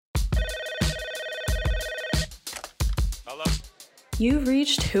Hello? You've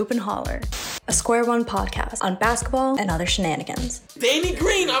reached Hoop and Holler, a Square One podcast on basketball and other shenanigans. Danny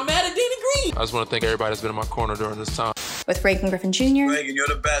Green, I'm mad at Danny Green. I just want to thank everybody that's been in my corner during this time. With Reagan Griffin Jr. Reagan, you're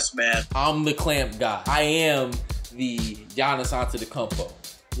the best, man. I'm the clamp guy. I am the Giannis Antetokounmpo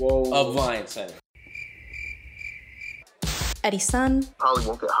of Lions Center. Eddie Sun. Probably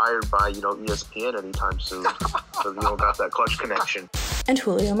won't get hired by, ESPN anytime soon. Because we don't got that clutch connection. And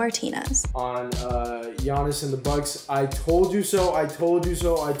Julio Martinez. On Giannis and the Bucks, I told you so, I told you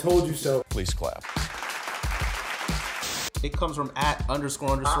so, I told you so. Please clap. It comes from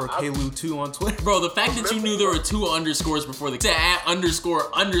 @__Kalu2 on Twitter. Bro, the fact that you knew there were 2 underscores before the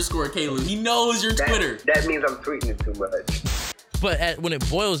 @__Kalu. He knows your Twitter. That means I'm tweeting it too much. But when it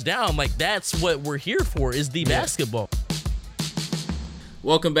boils down, that's what we're here for, is the basketball.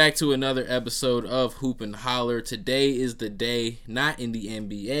 Welcome back to another episode of Hoop and Holler. Today is the day, not in the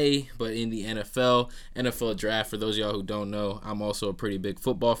NBA, but in the NFL draft. For those of y'all who don't know, I'm also a pretty big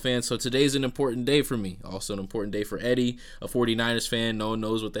football fan, so today's an important day for me. Also an important day for Eddie, a 49ers fan. No one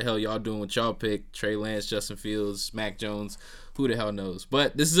knows what the hell y'all doing with y'all pick. Trey Lance, Justin Fields, Mac Jones, who the hell knows?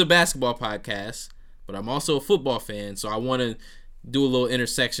 But this is a basketball podcast, but I'm also a football fan, so I want to do a little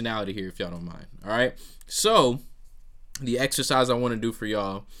intersectionality here if y'all don't mind. All right? So the exercise I want to do for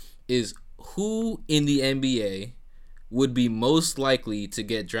y'all is who in the NBA would be most likely to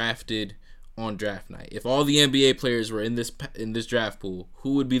get drafted on draft night. If all the NBA players were in this draft pool,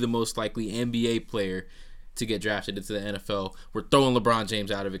 who would be the most likely NBA player to get drafted into the NFL? We're throwing LeBron James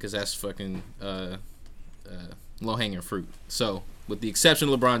out of it because that's fucking low-hanging fruit. So, with the exception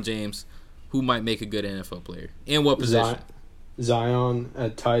of LeBron James, who might make a good NFL player? And what position? Zion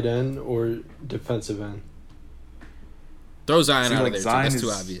at tight end or defensive end? Throw Zion out of there, Zion too. That's too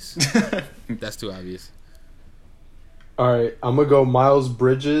obvious. That's too obvious. All right, I'm going to go Miles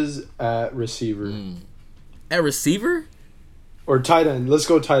Bridges at receiver. At receiver? Or tight end. Let's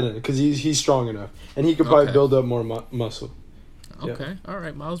go tight end because he's strong enough. And he could probably build up more muscle. Okay, all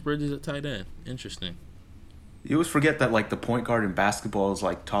right. Miles Bridges at tight end. Interesting. You always forget that the point guard in basketball is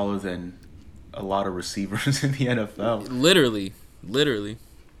taller than a lot of receivers in the NFL. Literally.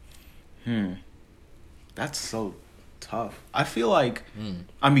 That's so tough. I feel like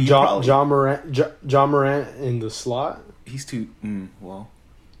John Morant in the slot. He's too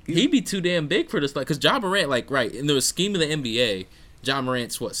He'd be too damn big for this, because John Morant, right in the scheme of the NBA, John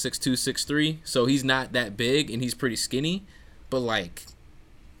Morant's 6'2", 6'3", so he's not that big and he's pretty skinny, but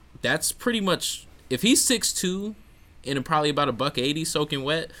that's pretty much, if he's 6'2" and probably about $180 soaking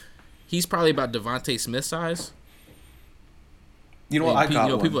wet, he's probably about Devontae Smith size. You know what? I got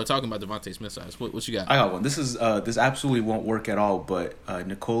one. People are talking about Devontae Smith size. What you got? I got one. This is this absolutely won't work at all. But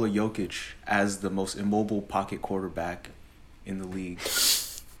Nikola Jokic as the most immobile pocket quarterback in the league,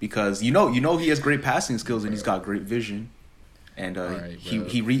 because he has great passing skills and he's got great vision, and he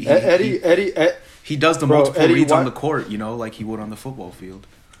does the multiple reads on the court, like he would on the football field.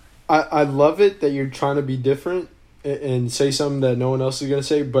 I love it that you're trying to be different and say something that no one else is gonna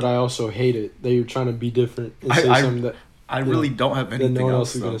say, but I also hate it that you're trying to be different and say something that I really don't have anything no one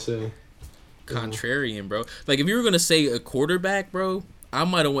else is gonna say. Contrarian, bro. If you were gonna say a quarterback, bro, I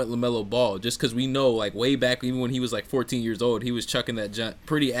might have went LaMelo Ball, just because we know, way back, even when he was 14 years old, he was chucking that jump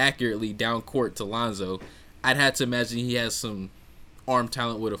pretty accurately down court to Lonzo. I'd have to imagine he has some arm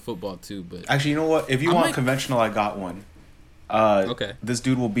talent with a football too. But actually, you know what? If you want conventional, I got one. Okay. This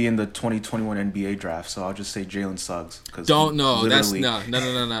dude will be in the 2021 NBA draft, so I'll just say Jalen Suggs. That's no.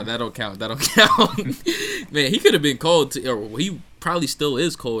 That don't count. Man, he could have been cold, or he probably still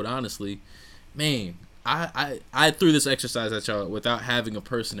is cold. Honestly, man, I threw this exercise at y'all without having a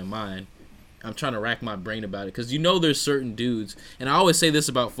person in mind. I'm trying to rack my brain about it because there's certain dudes, and I always say this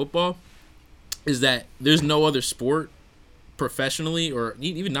about football, is that there's no other sport professionally or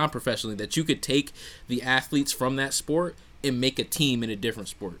even non-professionally that you could take the athletes from that sport and make a team in a different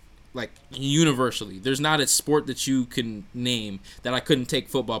sport. Universally, there's not a sport that you can name that I couldn't take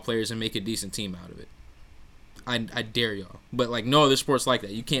football players and make a decent team out of it. I dare y'all. But no other sport's like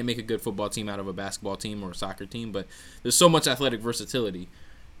that. You can't make a good football team out of a basketball team or a soccer team, but there's so much athletic versatility.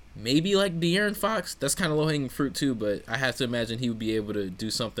 Maybe De'Aaron Fox, that's kind of low-hanging fruit too, but I have to imagine he would be able to do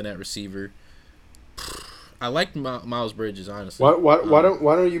something at receiver. I like Miles Bridges, honestly. Why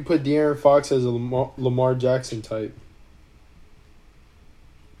don't you put De'Aaron Fox as a Lamar Jackson type?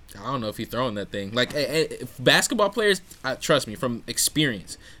 I don't know if he's throwing that thing. Basketball players, trust me, from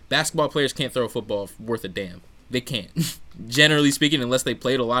experience, basketball players can't throw a football worth a damn. They can't. Generally speaking, unless they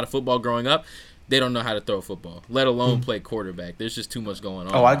played a lot of football growing up, they don't know how to throw a football, let alone play quarterback. There's just too much going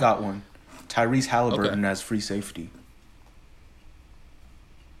on. Oh, I got one. Tyrese Halliburton as free safety.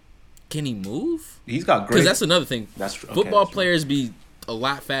 Can he move? He's got great. Because that's another thing. That's true. Football players be a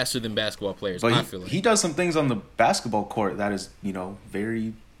lot faster than basketball players. But I feel like he does some things on the basketball court that is,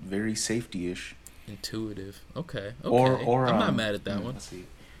 very, very safety-ish. Intuitive. Okay. Or I'm not mad at that one. Let's see.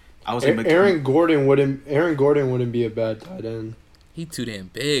 I was Aaron Gordon wouldn't be a bad tight end. He too damn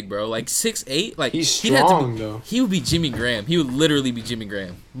big, bro. Like 6'8". Like he's he'd have strong to be, though. He would be Jimmy Graham. He would literally be Jimmy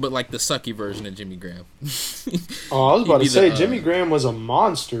Graham, but like the sucky version of Jimmy Graham. Oh, I was about to say Jimmy Graham was a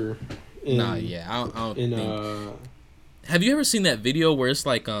monster. I don't think. Have you ever seen that video where it's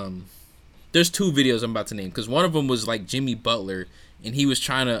like there's two videos I'm about to name because one of them was like Jimmy Butler and he was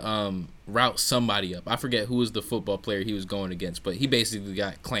trying to route somebody up. I forget who was the football player he was going against, but he basically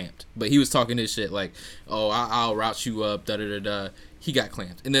got clamped. But he was talking his shit like, "Oh, I'll route you up." Da da da da. He got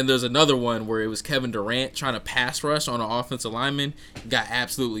clamped. And then there's another one where it was Kevin Durant trying to pass rush on an offensive lineman, got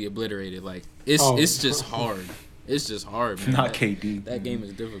absolutely obliterated. Like it's just hard. It's just hard, man. Not KD. That game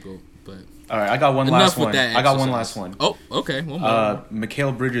is difficult, but. All right, I got one last one. I got one last one. Oh, okay. One more.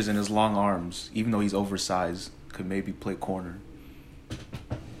 Mikal Bridges and his long arms, even though he's oversized, could maybe play corner.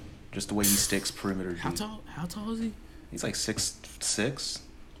 Just the way he sticks perimeter. How tall is he? He's like 6'6".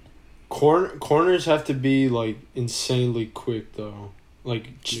 Corners have to be like insanely quick though,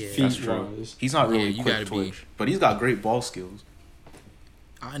 like feet wise. He's not really quick twitch, but he's got great ball skills.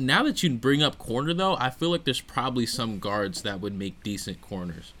 Now that you bring up corner though, I feel like there's probably some guards that would make decent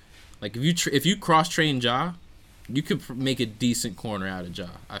corners. Like if you cross train Ja, you could make a decent corner out of Ja.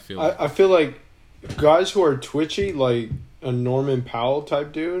 I feel. I feel like guys who are twitchy, like a Norman Powell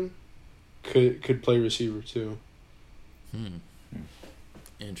type dude, could play receiver too.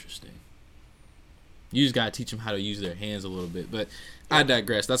 Interesting. You just gotta teach them how to use their hands a little bit, but I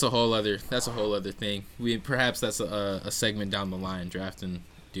digress. That's a whole other thing. Perhaps that's a segment down the line, drafting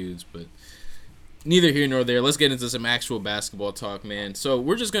dudes, but neither here nor there. Let's get into some actual basketball talk, man. So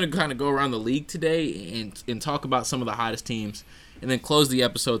we're just gonna kind of go around the league today and talk about some of the hottest teams, and then close the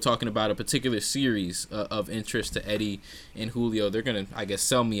episode talking about a particular series of interest to Eddie and Julio. They're gonna, I guess,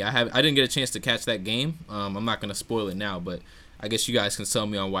 sell me. I didn't get a chance to catch that game. I'm not gonna spoil it now, but I guess you guys can sell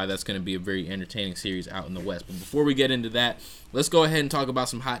me on why that's going to be a very entertaining series out in the West. But before we get into that, let's go ahead and talk about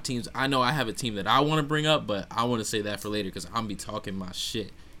some hot teams. I know I have a team that I want to bring up, but I want to say that for later because I'm going to be talking my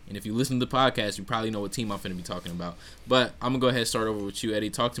shit. And if you listen to the podcast, you probably know what team I'm going to be talking about. But I'm going to go ahead and start over with you,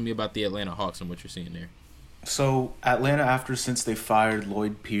 Eddie. Talk to me about the Atlanta Hawks and what you're seeing there. So Atlanta, since they fired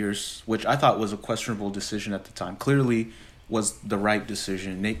Lloyd Pierce, which I thought was a questionable decision at the time, clearly was the right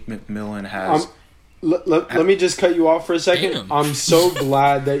decision. Nate McMillan has... Let me just cut you off for a second. Damn. I'm so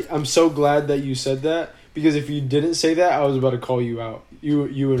glad that you said that because if you didn't say that, I was about to call you out. You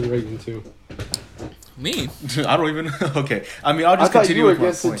and Reagan too. Me? I don't even. Okay. I mean, I'll just I thought continue you were with my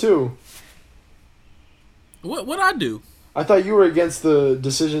against point. it too. What I do? I thought you were against the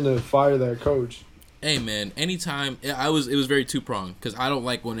decision to fire that coach. Hey man, anytime it was very two-pronged because I don't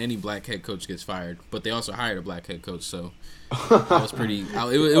like when any black head coach gets fired, but they also hired a black head coach, so that was pretty.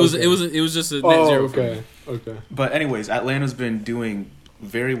 It was just a net zero. Okay. But anyways, Atlanta's been doing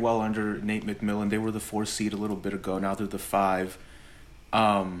very well under Nate McMillan. They were the 4th seed a little bit ago. Now they're the 5.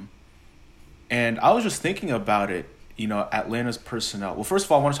 And I was just thinking about it. You know, Atlanta's personnel. Well, first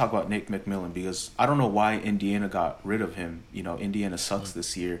of all, I want to talk about Nate McMillan because I don't know why Indiana got rid of him. You know, Indiana sucks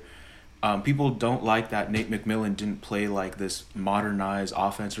this year. People don't like that Nate McMillan didn't play like this modernized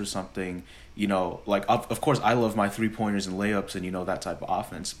offense or something. You know, like, of course, I love my 3-pointers and layups and, you know, that type of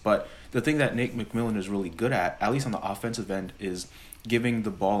offense. But the thing that Nate McMillan is really good at least on the offensive end, is giving the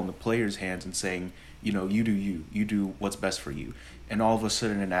ball in the players' hands and saying, you know, you do what's best for you. And all of a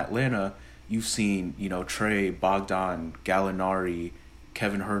sudden in Atlanta, you've seen, you know, Trey, Bogdan, Gallinari,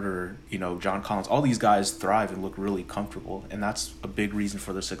 Kevin Huerter, you know, John Collins, all these guys thrive and look really comfortable. And that's a big reason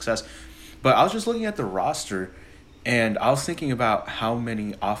for their success. But I was just looking at the roster, and I was thinking about how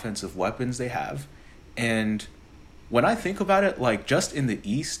many offensive weapons they have. And when I think about it, like, just in the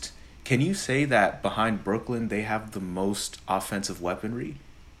East, can you say that behind Brooklyn they have the most offensive weaponry?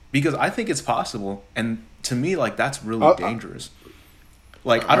 Because I think it's possible. And to me, like, that's really dangerous.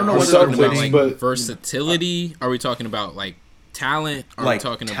 Like, I don't know whether they're winning. Like versatility? Are we talking about, like, talent? Are we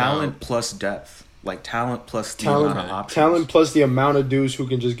talking talent about plus depth? Like talent plus the talent, amount of options. Talent plus the amount of dudes who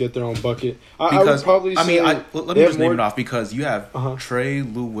can just get their own bucket. I would probably say... let me just name it off because you have Trey,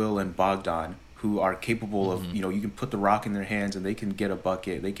 Lou Will, and Bogdan who are capable of, you know, you can put the rock in their hands and they can get a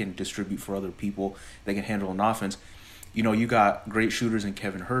bucket. They can distribute for other people. They can handle an offense. You know, you got great shooters in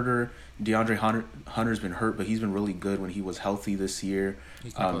Kevin Huerter. DeAndre Hunter's been hurt, but he's been really good when he was healthy this year.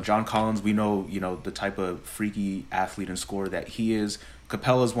 John Collins, we know, you know, the type of freaky athlete and scorer that he is.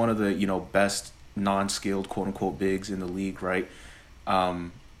 Capella's one of the, you know, best non-skilled quote-unquote bigs in the league, right?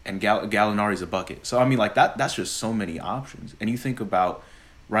 and Gallinari's a bucket. So I mean, like that's just so many options. And you think about,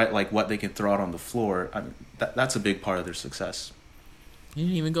 right, like what they can throw out on the floor. I mean, that's a big part of their success. He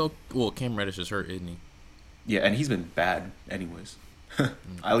didn't even go. Well, Cam Reddish is hurt, isn't he? Yeah, and he's been bad anyways.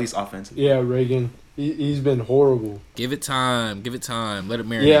 At least offensively. Yeah, Reagan. He's been horrible. Give it time. Let it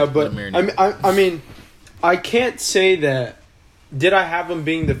marinate. Yeah, but I mean, I can't say that. Did I have them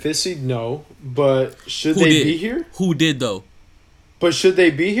being the 5th seed? No, but should they be here? Who did though? But should they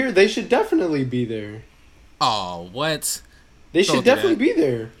be here? They should definitely be there. Oh, what? They should definitely be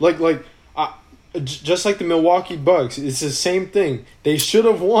there. Like, just like the Milwaukee Bucks, it's the same thing. They should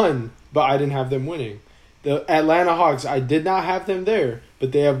have won, but I didn't have them winning. The Atlanta Hawks, I did not have them there,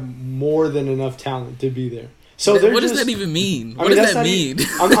 but they have more than enough talent to be there. So what does that even mean? What does that mean?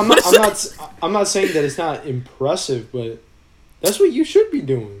 I'm not saying that it's not impressive, but that's what you should be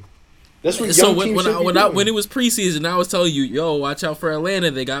doing. That's what young teams should be doing. When it was preseason, I was telling you, yo, watch out for Atlanta.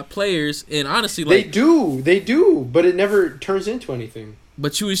 They got players, and honestly, they do, but it never turns into anything.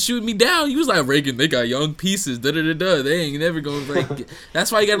 But you was shooting me down. You was like, Reagan, they got young pieces. They ain't never going to like.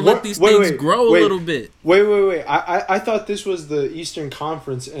 That's why you got to let these things grow a little bit. Wait. I thought this was the Eastern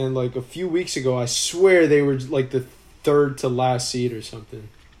Conference, and like a few weeks ago, I swear they were like the 3rd to last seed or something.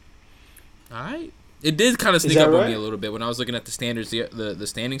 All right. It did kind of sneak up on me a little bit when I was looking at the standings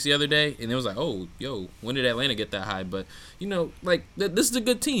the other day, and it was like, oh, yo, when did Atlanta get that high? But, you know, like, this is a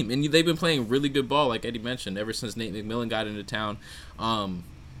good team, and they've been playing really good ball, like Eddie mentioned, ever since Nate McMillan got into town. I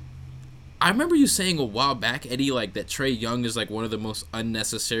remember you saying a while back, Eddie, like, that Trae Young is, like, one of the most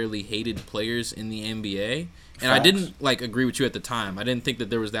unnecessarily hated players in the NBA, and I didn't, like, agree with you at the time. I didn't think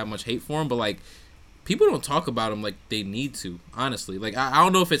that there was that much hate for him, but, like, people don't talk about him like they need to, honestly. Like, I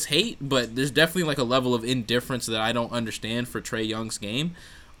don't know if it's hate, but there's definitely, like, a level of indifference that I don't understand for Trae Young's game.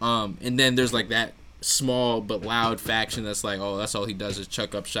 And then there's, like, that small but loud faction that's like, oh, that's all he does is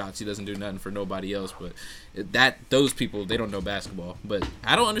chuck up shots. He doesn't do nothing for nobody else. But those people, they don't know basketball. But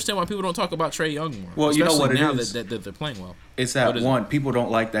I don't understand why people don't talk about Trae Young more. Well, you know what now it is? that they're playing well. It's that one, people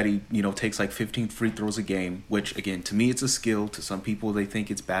don't like that he, takes like 15 free throws a game, which, again, to me it's a skill. To some people, they think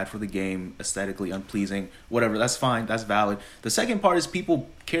it's bad for the game, aesthetically unpleasing, whatever. That's fine. That's valid. The second part is people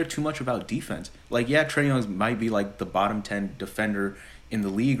care too much about defense. Like, yeah, Trae Young might be like the bottom 10 defender in the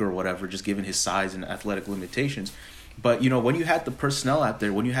league or whatever, just given his size and athletic limitations. But, when you had the personnel out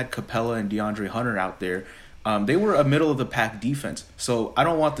there, when you had Capella and DeAndre Hunter out there, they were a middle-of-the-pack defense. So I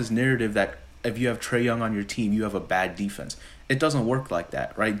don't want this narrative that if you have Trae Young on your team, you have a bad defense. It doesn't work like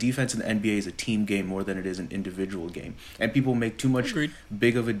that, right? Defense in the NBA is a team game more than it is an individual game. And people make too much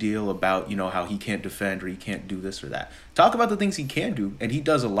big of a deal about, how he can't defend or he can't do this or that. Talk about the things he can do, and he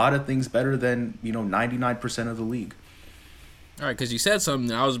does a lot of things better than, 99% of the league. All right, because you said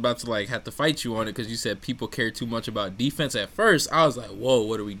something, I was about to have to fight you on it because you said people care too much about defense. At first, I was like, whoa,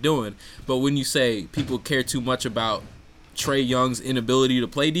 what are we doing? But when you say people care too much about Trae Young's inability to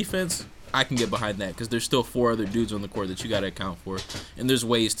play defense, I can get behind that because there's still 4 other dudes on the court that you got to account for, and there's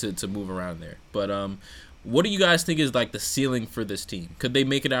ways to move around there. But what do you guys think is like the ceiling for this team? Could they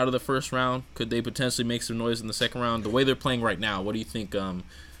make it out of the first round? Could they potentially make some noise in the second round? The way they're playing right now, what do you think?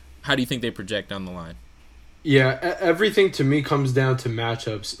 How do you think they project down the line? Yeah, everything to me comes down to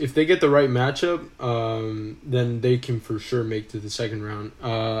matchups. If they get the right matchup, then they can for sure make to the second round.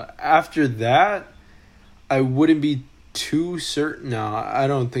 After that, I wouldn't be too certain. No, I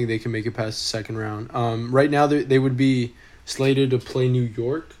don't think they can make it past the second round. Right now, they would be slated to play New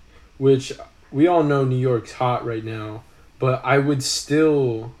York, which we all know New York's hot right now. But I would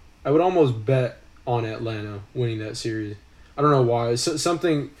almost bet on Atlanta winning that series. I don't know why.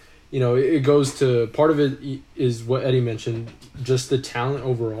 Something... it goes to, part of it is what Eddie mentioned, just the talent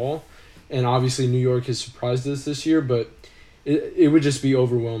overall. And obviously New York has surprised us this year, but it would just be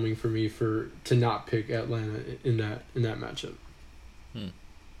overwhelming for me to not pick Atlanta in that matchup.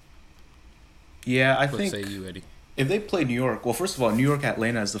 Yeah, I think say you, Eddie? If they play New York, well, first of all, New York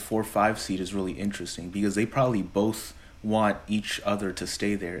Atlanta as the 4-5 seed is really interesting because they probably both want each other to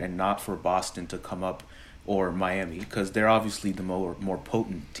stay there and not for Boston to come up or Miami, because they're obviously the more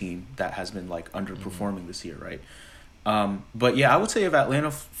potent team that has been underperforming this year, right? But yeah, I would say if Atlanta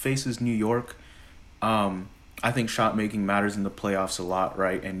faces New York, I think shot making matters in the playoffs a lot,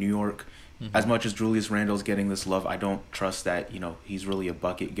 right? And New York, as much as Julius Randle's getting this love, I don't trust that he's really a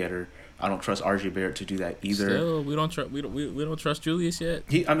bucket getter. I don't trust RJ Barrett to do that either. Still, we don't trust Julius yet.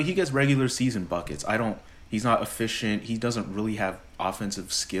 He gets regular season buckets. He's not efficient. He doesn't really have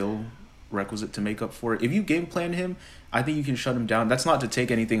offensive skill requisite to make up for it. If you game plan him, I think you can shut him down. That's not to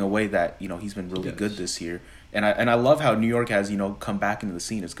take anything away that he's been really good this year. And I love how New York has come back into the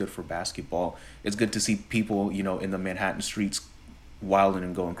scene. It's good for basketball. It's good to see people in the Manhattan streets wilding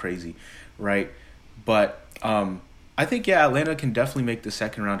and going crazy, right? But I think, yeah, Atlanta can definitely make the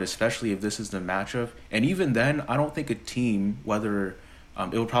second round, especially if this is the matchup. And even then, I don't think a team, whether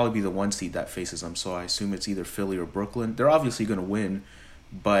it will probably be the 1 seed that faces them. So I assume it's either Philly or Brooklyn. They're obviously going to win,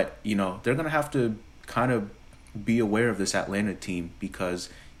 but, you know, they're going to have to kind of be aware of this Atlanta team, because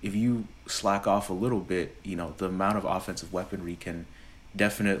if you slack off a little bit, you know, the amount of offensive weaponry can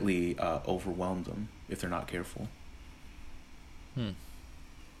definitely overwhelm them if they're not careful.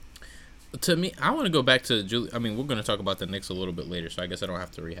 To me, I want to go back to Julie. I mean, we're going to talk about the Knicks a little bit later, so I guess I don't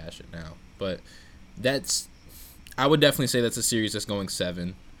have to rehash it now. But I would definitely say that's a series that's going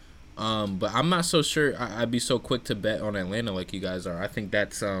 7. But I'm not so sure I'd be so quick to bet on Atlanta like you guys are. I think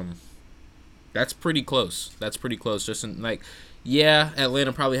that's pretty close. That's pretty close. Just in, like, yeah,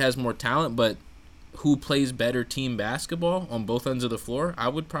 Atlanta probably has more talent, but who plays better team basketball on both ends of the floor? I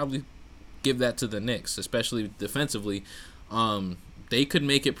would probably give that to the Knicks, especially defensively. They could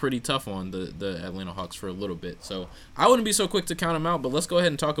make it pretty tough on the Atlanta Hawks for a little bit. So I wouldn't be so quick to count them out, but let's go ahead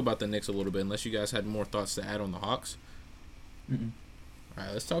and talk about the Knicks a little bit, unless you guys had more thoughts to add on the Hawks. Mm-mm. All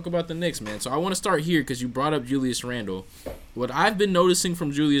right, let's talk about the Knicks, man. So I want to start here because you brought up Julius Randle. What I've been noticing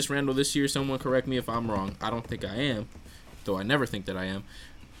from Julius Randle this year, someone correct me if I'm wrong. I don't think I am, though I never think that I am.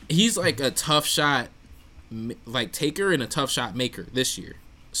 He's like a tough shot taker and a tough shot maker this year.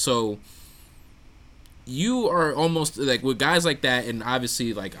 So you are almost like with guys like that, and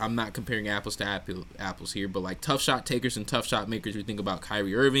obviously like I'm not comparing apples to apples here, but like tough shot takers and tough shot makers, we think about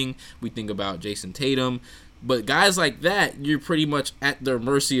Kyrie Irving, we think about Jason Tatum, but guys like that, you're pretty much at their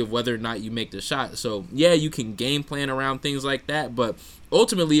mercy of whether or not you make the shot. So yeah, you can game plan around things like that, but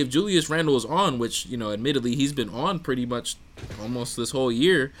ultimately if Julius Randle is on, which, you know, admittedly he's been on pretty much almost this whole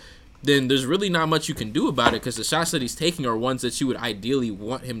year, then there's really not much you can do about it, because the shots that he's taking are ones that you would ideally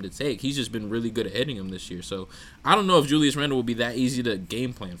want him to take. He's just been really good at hitting them this year. So I don't know if Julius Randle will be that easy to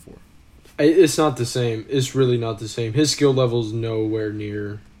game plan for. It's not the same. It's really not the same. His skill level's nowhere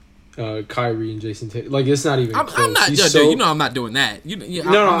near Kyrie and Jason Tatum. Like, it's not even close. I'm not, dude, you know I'm not doing that. I'm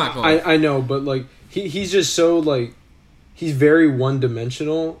not going. I know, but like he's just so like he's very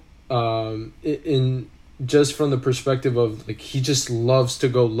one-dimensional in just from the perspective of like he just loves to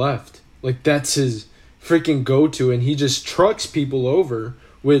go left. Like that's his freaking go-to, and he just trucks people over,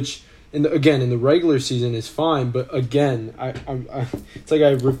 which in the regular season is fine, but again, I it's like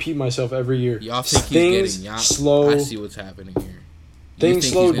I repeat myself every year. Y'all think he's getting slow. I see what's happening here. Things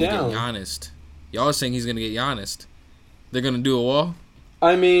slow down. Y'all are saying he's gonna get Giannis. They're gonna do a wall.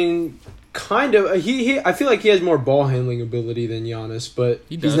 I mean, kind of. He I feel like he has more ball handling ability than Giannis, but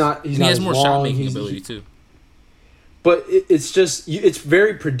he does. He has more shot making ability too. But it's just it's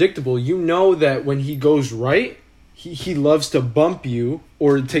very predictable. You know that when he goes right, he loves to bump you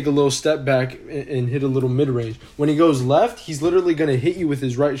or take a little step back and hit a little mid-range. When he goes left, he's literally going to hit you with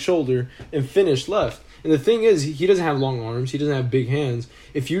his right shoulder and finish left. And the thing is, he doesn't have long arms. He doesn't have big hands.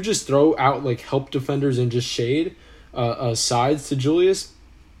 If you just throw out like help defenders and just shade sides to Julius,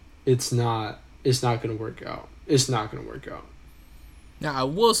 it's not going to work out. It's not going to work out. Now, I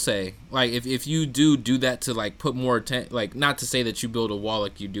will say, like, if you do that to, like, put more attention, like, not to say that you build a wall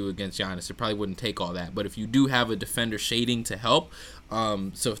like you do against Giannis, it probably wouldn't take all that, but if you do have a defender shading to help,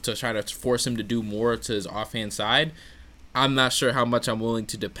 so to try to force him to do more to his offhand side, I'm not sure how much I'm willing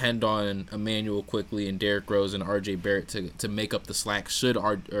to depend on Emmanuel Quickley and Derrick Rose and RJ Barrett to make up the slack should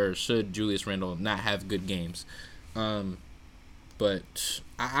Julius Randle not have good games. But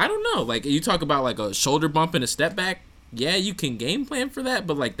I don't know. Like, you talk about, like, a shoulder bump and a step back, yeah, you can game plan for that,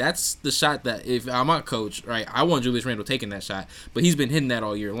 but like that's the shot that if I'm a coach, right, I want Julius Randle taking that shot, but he's been hitting that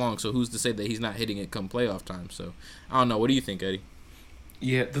all year long, so who's to say that he's not hitting it come playoff time? So I don't know. What do you think, Eddie?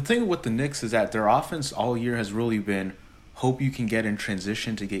 Yeah, the thing with the Knicks is that their offense all year has really been hope you can get in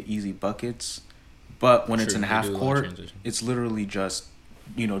transition to get easy buckets, but when it's in half court, it's literally just,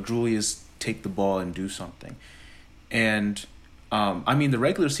 you know, Julius take the ball and do something. And I mean, the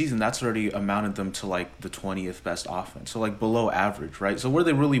regular season, that's already amounted them to, like, the 20th best offense. So, like, below average, right? So, where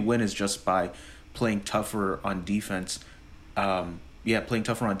they really win is just by playing tougher on defense. Playing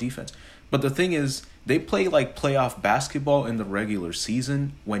tougher on defense. But the thing is, they play, like, playoff basketball in the regular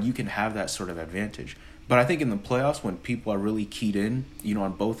season when you can have that sort of advantage. But I think in the playoffs, when people are really keyed in, you know,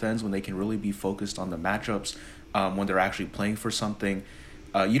 on both ends, when they can really be focused on the matchups, when they're actually playing for something,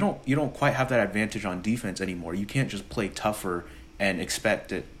 you don't quite have that advantage on defense anymore. You can't just play tougher and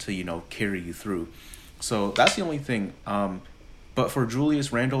expect it to, you know, carry you through. So that's the only thing. But for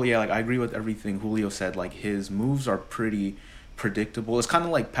Julius Randle, yeah, like I agree with everything Julio said. Like his moves are pretty predictable. It's kind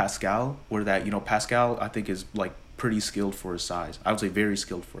of like Pascal, where that, you know, Pascal I think is like pretty skilled for his size. I would say very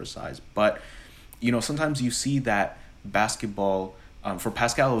skilled for his size. But, you know, sometimes you see that basketball For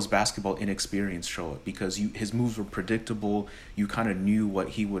Pascal, it was basketball inexperience show up because his moves were predictable. You kind of knew what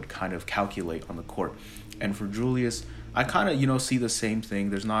he would kind of calculate on the court. And for Julius, I kind of, see the same thing.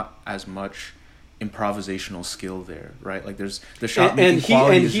 There's not as much improvisational skill there, right? Like there's the shot making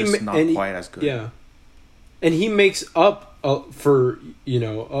quality is just not quite as good. Yeah. And he makes up for,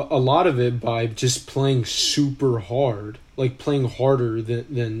 a lot of it by just playing super hard, like playing harder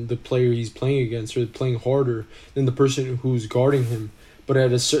than the player he's playing against, or playing harder than the person who's guarding him. But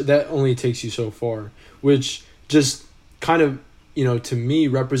that only takes you so far, which just kind of, to me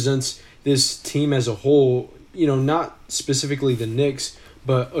represents this team as a whole, not specifically the Knicks,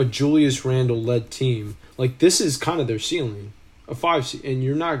 but a Julius Randle-led team. Like, this is kind of their ceiling, a 5 seed, and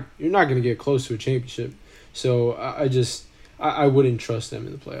you're not going to get close to a championship. So I wouldn't trust them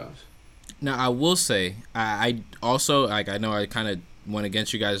in the playoffs. Now, I will say, I also, I know I kind of went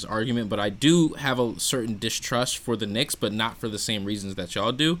against you guys' argument, but I do have a certain distrust for the Knicks, but not for the same reasons that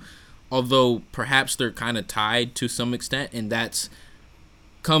y'all do. Although, perhaps they're kind of tied to some extent, and that's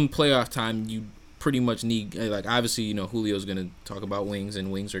come playoff time, you pretty much need, like, obviously, Julio's going to talk about wings,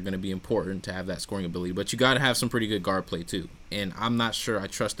 and wings are going to be important to have that scoring ability, but you got to have some pretty good guard play, too. And I'm not sure I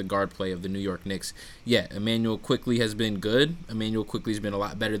trust the guard play of the New York Knicks yet. Immanuel Quickley has been good. Immanuel Quickley's been a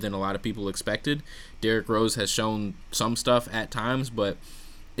lot better than a lot of people expected. Derrick Rose has shown some stuff at times, but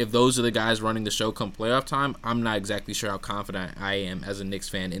if those are the guys running the show come playoff time, I'm not exactly sure how confident I am as a Knicks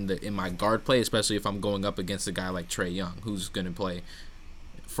fan in my guard play, especially if I'm going up against a guy like Trae Young, who's going to play,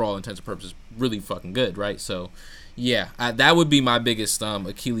 for all intents and purposes, really fucking good, right? So, yeah, that would be my biggest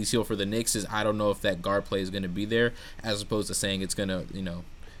Achilles heel for the Knicks is I don't know if that guard play is going to be there, as opposed to saying it's going to,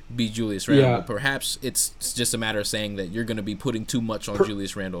 be Julius Randle. Yeah. But perhaps it's just a matter of saying that you're going to be putting too much on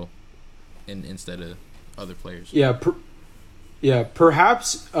Julius Randle instead of other players. Yeah,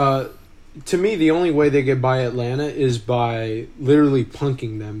 perhaps to me the only way they get by Atlanta is by literally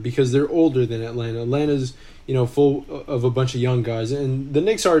punking them because they're older than Atlanta. Atlanta's full of a bunch of young guys. And the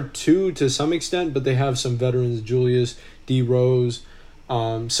Knicks are too, to some extent, but they have some veterans, Julius, D. Rose.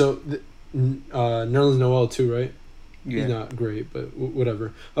 Nerlens Noel too, right? Yeah. He's not great, but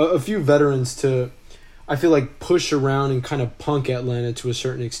whatever. A few veterans to, I feel like, push around and kind of punk Atlanta to a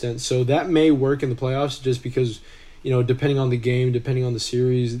certain extent. So that may work in the playoffs just because, depending on the game, depending on the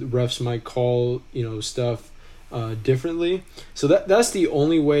series, the refs might call, stuff differently. So that's the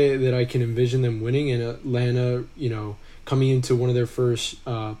only way that I can envision them winning, and Atlanta, coming into one of their first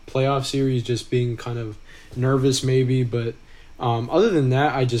playoff series just being kind of nervous maybe, but other than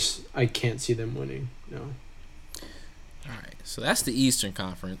that I can't see them winning. No. All right, so that's the Eastern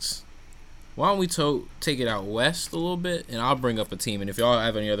Conference. Why don't we take it out west a little bit, and I'll bring up a team, and if y'all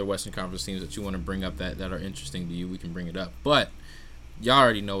have any other Western Conference teams that you want to bring up that are interesting to you, we can bring it up. But y'all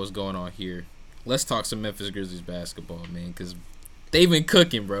already know what's going on here. Let's talk some Memphis Grizzlies basketball, man, because they've been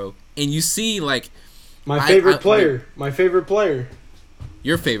cooking, bro. And you see, like... My favorite player. Your favorite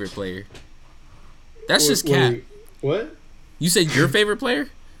player. That's just cap. Wait, what? You said your favorite player?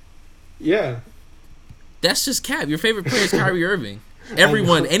 Yeah. That's just cap. Your favorite player is Kyrie Irving.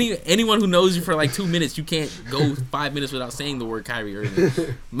 Everyone, anyone who knows you for like 2 minutes, you can't go 5 minutes without saying the word Kyrie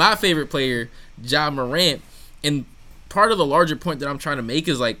Irving. My favorite player, Ja Morant, and... part of the larger point that I'm trying to make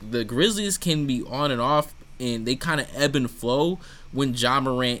is like the Grizzlies can be on and off and they kind of ebb and flow when Ja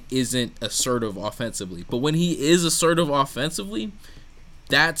Morant isn't assertive offensively. But when he is assertive offensively,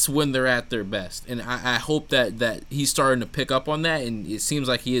 that's when they're at their best. And I hope that he's starting to pick up on that, and it seems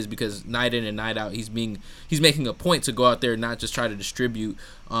like he is because night in and night out he's making a point to go out there and not just try to distribute,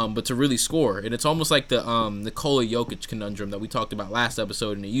 but to really score. And it's almost like the Nikola Jokic conundrum that we talked about last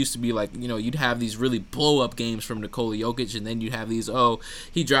episode. And it used to be like, you'd have these really blow-up games from Nikola Jokic, and then you'd have these,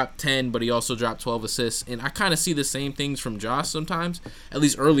 he dropped 10, but he also dropped 12 assists. And I kind of see the same things from Josh sometimes, at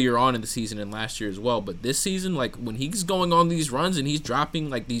least earlier on in the season and last year as well. But this season, like when he's going on these runs and he's dropping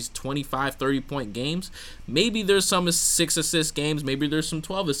like these 25, 30-point games, maybe there's some 6-assist games, maybe there's some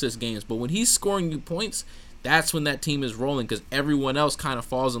 12-assist games. But when he's scoring you points, that's when that team is rolling because everyone else kind of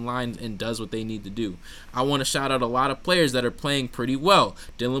falls in line and does what they need to do. I want to shout out a lot of players that are playing pretty well.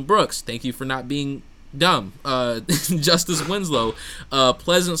 Dylan Brooks, thank you for not being dumb. Justice Winslow,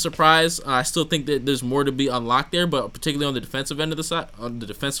 pleasant surprise. I still think that there's more to be unlocked there, but particularly on the defensive end of the side, on the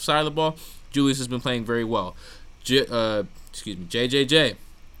defensive side of the ball, Julius has been playing very well. JJJ,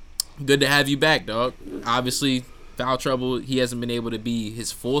 good to have you back, dog. Obviously, foul trouble. He hasn't been able to be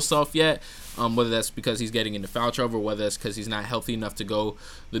his full self yet. Whether that's because he's getting into foul trouble or whether that's because he's not healthy enough to go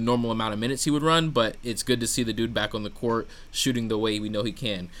the normal amount of minutes he would run, but it's good to see the dude back on the court shooting the way we know he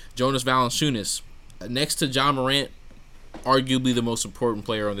can. Jonas Valanciunas, next to Ja Morant, arguably the most important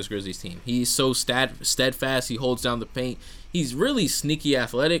player on this Grizzlies team. He's so steadfast. He holds down the paint. He's really sneaky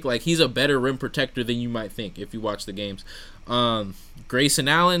athletic. Like, he's a better rim protector than you might think if you watch the games. Grayson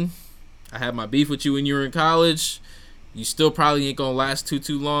Allen, I had my beef with you when you were in college. You still probably ain't going to last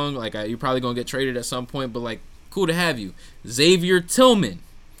too long. Like, you're probably going to get traded at some point, but, like, cool to have you. Xavier Tillman,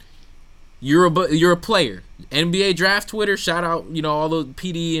 you're a player. NBA draft Twitter, shout out, you know, all those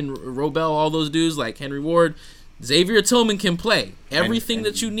PD and Robel, all those dudes, like Henry Ward. Xavier Tillman can play everything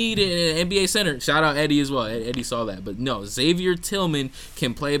that you need in an NBA center. Shout out Eddie as well. Eddie saw that. But no, Xavier Tillman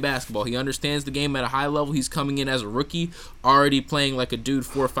can play basketball. He understands the game at a high level. He's coming in as a rookie, already playing like a dude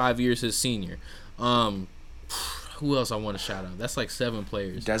 4 or 5 years his senior. Who else I want to shout out? That's like 7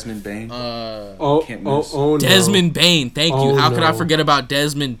 players. Desmond Bane. No. Desmond Bane. Thank you. How could I no. forget about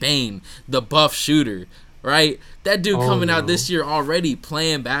Desmond Bane, the buff shooter? Right, that dude coming out this year already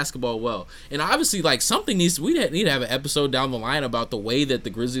playing basketball well, and obviously like something we need to have an episode down the line about the way that the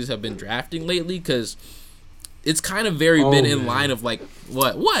Grizzlies have been drafting lately, because it's kind of been in line of like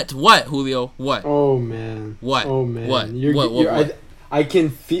what Julio, what? Oh man, what? Oh man, what? I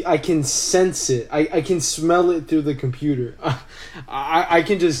can sense it. I can smell it through the computer. I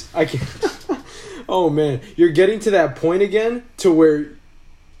can. Oh man, you're getting to that point again to where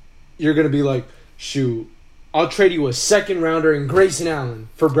you're gonna be like, shoot, I'll trade you a 2nd rounder and Grayson Allen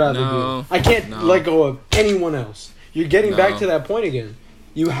for Bradley Beal. I can't let go of anyone else. You're getting back to that point again.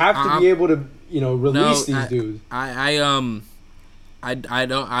 You have to be able to, release these dudes. I'm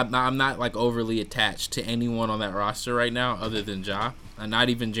not like overly attached to anyone on that roster right now other than Ja. Not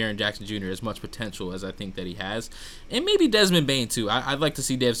even Jaren Jackson Jr. as much potential as I think that he has. And maybe Desmond Bane too. I'd like to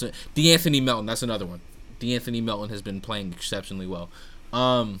see DeAnthony Melton. That's another one. DeAnthony Melton has been playing exceptionally well.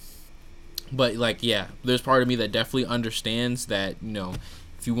 But, like, yeah, there's part of me that definitely understands that,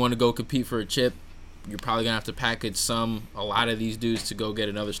 if you want to go compete for a chip, you're probably going to have to package a lot of these dudes to go get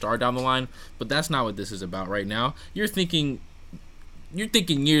another star down the line. But that's not what this is about right now. You're thinking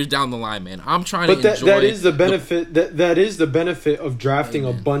years down the line, man. I'm trying to enjoy. But that is the benefit. That is the benefit of drafting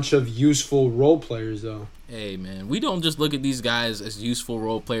a bunch of useful role players, though. Hey, man, we don't just look at these guys as useful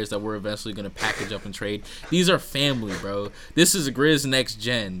role players that we're eventually going to package up and trade. These are family, bro. This is a Grizz next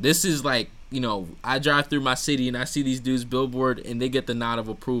gen. This is like, I drive through my city and I see these dudes billboard and they get the nod of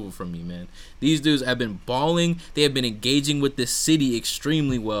approval from me, man. These dudes have been balling. They have been engaging with this city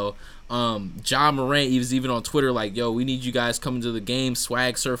extremely well. John Morant was even on Twitter like, yo, we need you guys coming to the game,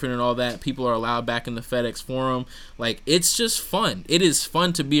 swag surfing and all that. People are allowed back in the FedEx Forum. Like, it's just fun. It is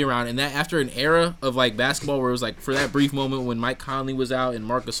fun to be around. And that after an era of like basketball where it was like for that brief moment when Mike Conley was out and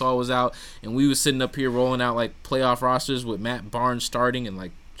Marc Gasol was out and we was sitting up here rolling out like playoff rosters with Matt Barnes starting, and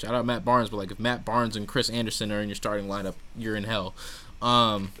like, shout out Matt Barnes, but like if Matt Barnes and Chris Anderson are in your starting lineup, you're in hell.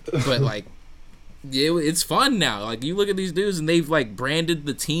 But like, yeah, it's fun now. Like, you look at these dudes and they've like branded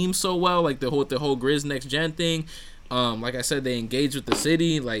the team so well, like the whole Grizz next gen thing. Like I said, they engage with the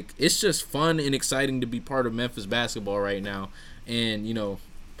city. Like, it's just fun and exciting to be part of Memphis basketball right now. And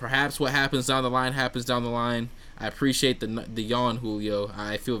perhaps what happens down the line happens down the line. I appreciate the yawn, Julio.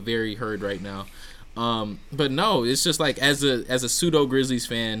 I feel very heard right now. But no, it's just like as a pseudo Grizzlies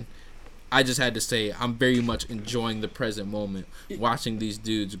fan, I just had to say I'm very much enjoying the present moment, watching these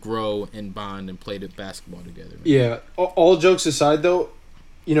dudes grow and bond and play the basketball together. Man. Yeah, all jokes aside though,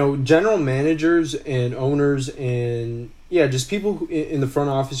 general managers and owners and just people in the front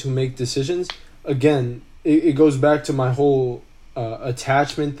office who make decisions, again, it goes back to my whole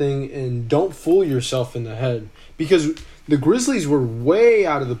attachment thing, and don't fool yourself in the head, because the Grizzlies were way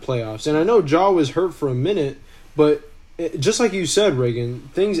out of the playoffs, and I know Ja was hurt for a minute, but just like you said, Reagan,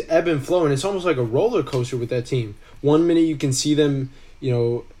 things ebb and flow, and it's almost like a roller coaster with that team. 1 minute you can see them,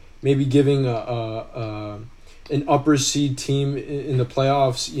 maybe giving an upper seed team in the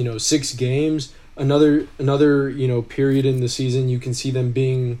playoffs, 6 games. Another period in the season you can see them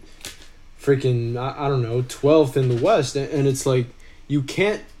being freaking, I don't know, 12th in the West, and it's like you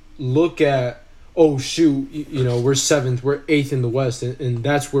can't look at, oh shoot, we're 7th, we're 8th in the West, and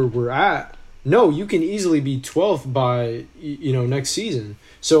that's where we're at. No, you can easily be 12th by next season.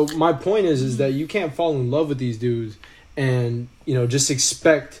 So my point is that you can't fall in love with these dudes and just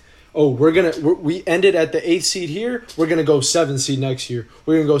expect, oh, we ended at the 8th seed here, we're gonna go 7th seed next year,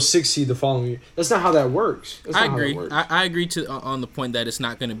 we're gonna go 6th seed the following year. That's not how that works. I agree. I agree on the point that it's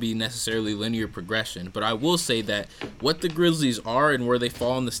not going to be necessarily linear progression, but I will say that what the Grizzlies are and where they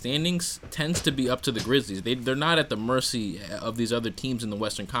fall in the standings tends to be up to the Grizzlies. They're not at the mercy of these other teams in the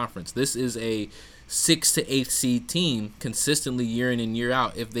Western Conference. This is a 6th to 8th seed team consistently year in and year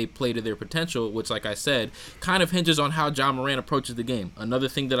out if they play to their potential, which, like I said, kind of hinges on how Ja Morant approaches the game. Another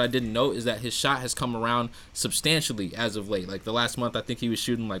thing that I didn't note is that his shot has come around substantially as of late. Like the last month, I think he was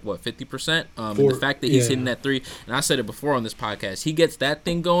shooting 50%. And the fact that he's hitting that three, and I said it before on this podcast, he gets that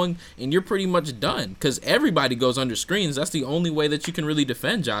thing going, and you're pretty much done because everybody goes under screens. That's the only way that you can really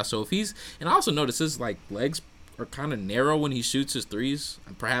defend Ja. So if he's, and I also notice his legs are kind of narrow when he shoots his threes.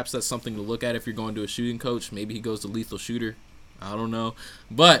 Perhaps that's something to look at if you're going to a shooting coach. Maybe he goes to lethal shooter. I don't know.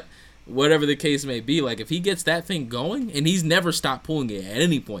 But whatever the case may be, if he gets that thing going, and he's never stopped pulling it at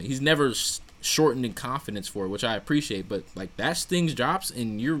any point. He's never shortened in confidence for it, which I appreciate. But, that thing drops,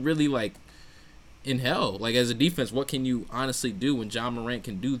 and you're really, in hell. As a defense, what can you honestly do when Ja Morant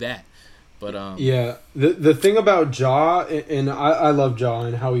can do that? But yeah, the thing about Ja, and I love Ja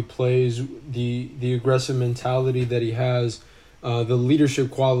and how he plays, the aggressive mentality that he has, the leadership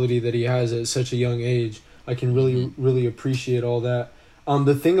quality that he has at such a young age. I can really appreciate all that.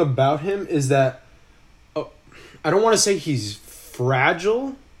 The thing about him is that I don't want to say he's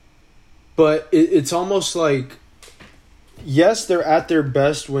fragile, but it's almost like, yes, they're at their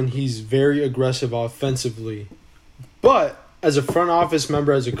best when he's very aggressive offensively, but as a front office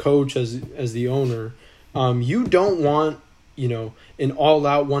member, as a coach, as the owner, you don't want, an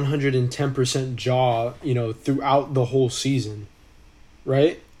all-out 110% Ja, throughout the whole season,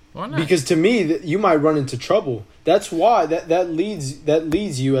 right? Why not? Because to me, you might run into trouble. That's why that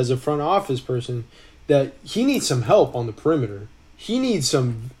leads you as a front office person that he needs some help on the perimeter. He needs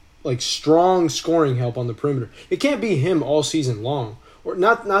some strong scoring help on the perimeter. It can't be him all season long. Or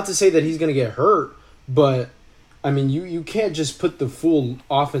not to say that he's going to get hurt, but I mean, you can't just put the full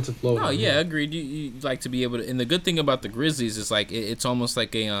offensive load on him. Agreed. You like to be able to, and the good thing about the Grizzlies is it's almost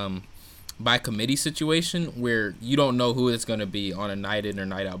like a by committee situation where you don't know who it's going to be on a night in or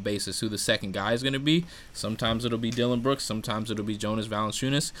night out basis, who the second guy is going to be. Sometimes it'll be Dillon Brooks, sometimes it'll be Jonas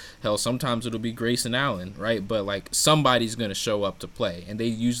Valanciunas, hell, sometimes it'll be Grayson Allen, right? But somebody's going to show up to play, and they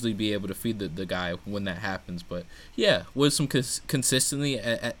usually be able to feed the guy when that happens. But yeah, with some consistency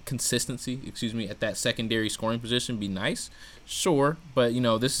at that secondary scoring position be nice, sure. But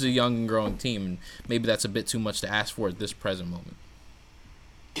this is a young and growing team, and maybe that's a bit too much to ask for at this present moment.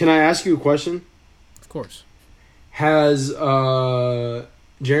 Can I ask you a question? Of course. Has Jaren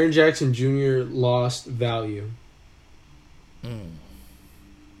Jackson Jr. lost value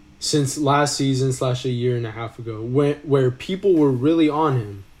since last season / a year and a half ago, where people were really on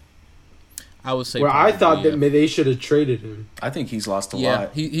him? I would say where I thought that they should have traded him. I think he's lost a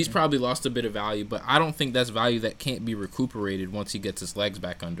lot. He's probably lost a bit of value, but I don't think that's value that can't be recuperated once he gets his legs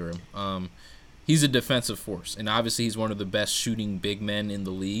back under him. He's a defensive force, and obviously he's one of the best shooting big men in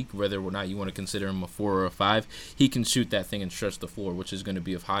the league, whether or not you want to consider him a 4 or a 5. He can shoot that thing and stretch the floor, which is going to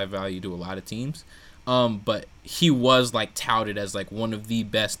be of high value to a lot of teams. But he was touted as one of the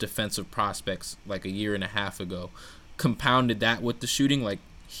best defensive prospects a year and a half ago. Compounded that with the shooting,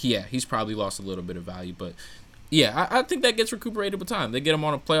 he's probably lost a little bit of value. But yeah, I think that gets recuperated with time. They get him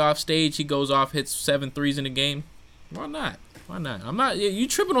on a playoff stage, he goes off, hits 7 threes in a game. Why not? I'm not. You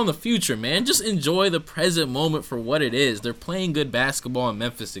tripping on the future, man. Just enjoy the present moment for what it is. They're playing good basketball in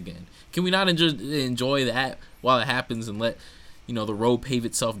Memphis again. Can we not enjoy that while it happens and let the road pave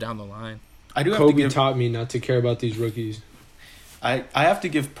itself down the line? Kobe taught me not to care about these rookies. I have to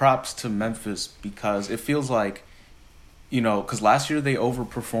give props to Memphis because it feels like, because last year they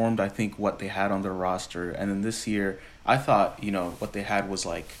overperformed, I think, what they had on their roster. And then this year, I thought, what they had was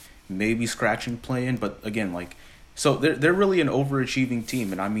maybe scratching play-in. But again, so they're really an overachieving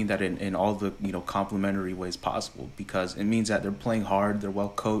team, and I mean that in all the complimentary ways possible, because it means that they're playing hard, they're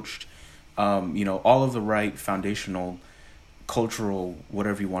well coached, all of the right foundational, cultural,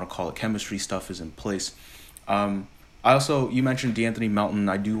 whatever you want to call it, chemistry stuff is in place. You mentioned DeAnthony Melton.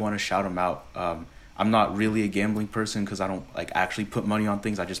 I do want to shout him out. I'm not really a gambling person because I don't actually put money on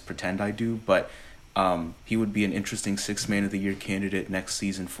things. I just pretend I do, but he would be an interesting 6th Man of the Year candidate next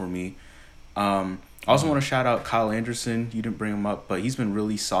season for me. I also want to shout out Kyle Anderson. You didn't bring him up, but he's been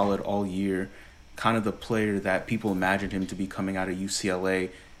really solid all year. Kind of the player that people imagined him to be coming out of UCLA.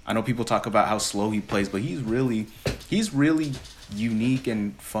 I know people talk about how slow he plays, but he's really unique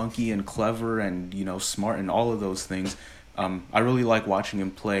and funky and clever and smart and all of those things. I really like watching him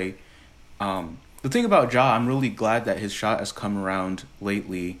play. The thing about Ja, I'm really glad that his shot has come around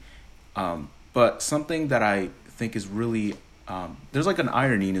lately. But something that I think is really there's an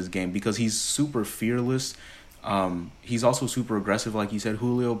irony in his game because he's super fearless. He's also super aggressive, like you said,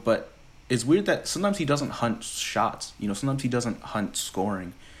 Julio. But it's weird that sometimes he doesn't hunt shots. Sometimes he doesn't hunt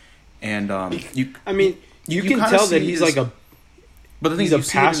scoring. And you can tell that he's But the thing he's is,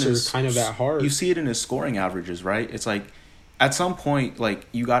 a passer kind of at heart. You see it in his scoring averages, right? It's like at some point, like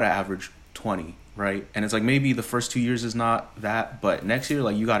you got to average 20, right? And it's like maybe the first 2 years is not that, but next year,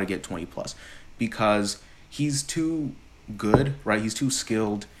 like you got to get 20 plus because he's too good, right? He's too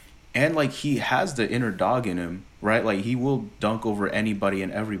skilled, and like he has the inner dog in him, right? Like he will dunk over anybody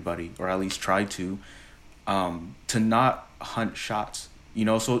and everybody, or at least try to not hunt shots. You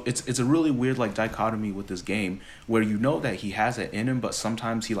know, so it's a really weird like dichotomy with this game where you know that he has it in him, but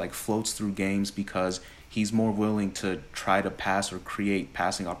sometimes he like floats through games because he's more willing to try to pass or create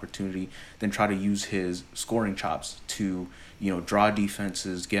passing opportunity than try to use his scoring chops to, you know, draw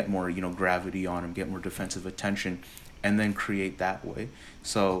defenses, get more, you know, gravity on him, get more defensive attention, and then create that way.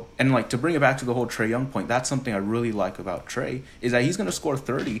 So, and like to bring it back to the whole Trae Young point, that's something I really like about Trae is that he's going to score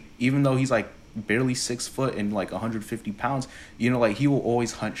 30 even though he's like barely 6 foot and like 150 pounds. You know, like he will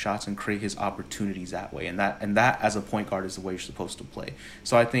always hunt shots and create his opportunities that way, and that as a point guard is the way you're supposed to play.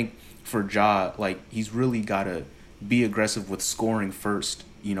 So I think for Ja, like he's really got to be aggressive with scoring first,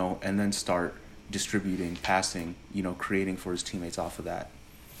 you know, and then start distributing, passing, you know, creating for his teammates off of that.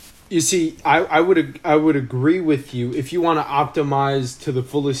 You see, I would agree with you if you want to optimize to the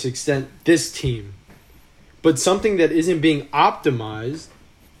fullest extent this team, but something that isn't being optimized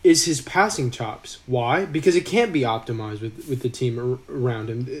is his passing chops. Why? Because it can't be optimized with the team around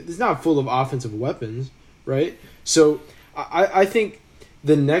him. It's not full of offensive weapons, right? So I think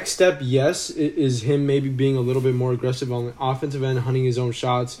the next step, yes, is him maybe being a little bit more aggressive on the offensive end, hunting his own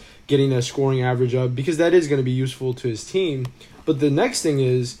shots, getting that scoring average up, because that is going to be useful to his team. But the next thing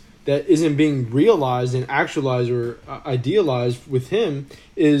is that isn't being realized and actualized or idealized with him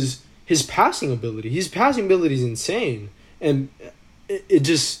is his passing ability. His passing ability is insane. And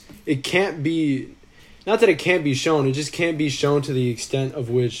it can't be, not that it can't be shown, it just can't be shown to the extent of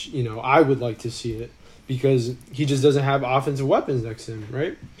which, you know, I would like to see it, because he just doesn't have offensive weapons next to him,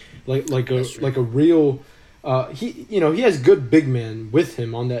 right? Like a real, he has good big men with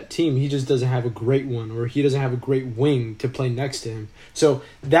him on that team. He just doesn't have a great one, or he doesn't have a great wing to play next to him. So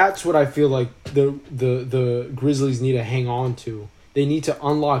that's what I feel like the Grizzlies need to hang on to. They need to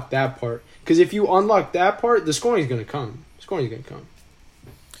unlock that part, because if you unlock that part, the scoring is going to come.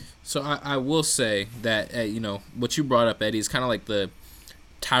 So I will say that, what you brought up, Eddie, is kind of like the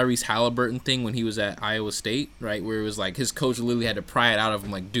Tyrese Halliburton thing when he was at Iowa State, right? Where it was like his coach literally had to pry it out of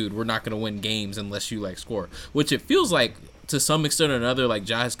him, like, dude, we're not going to win games unless you, like, score. Which it feels like, to some extent or another, like,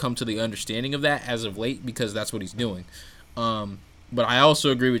 Ja has come to the understanding of that as of late, because that's what he's doing. But I also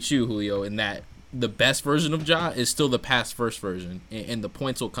agree with you, Julio, in that the best version of Ja is still the pass first version, and the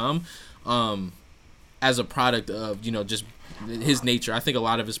points will come as a product of, just his nature. I think a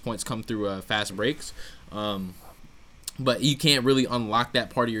lot of his points come through fast breaks. But you can't really unlock that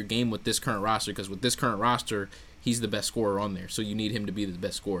part of your game with this current roster, because with this current roster, he's the best scorer on there. So you need him to be the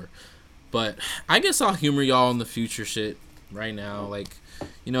best scorer. But I guess I'll humor y'all on the future shit right now. Like,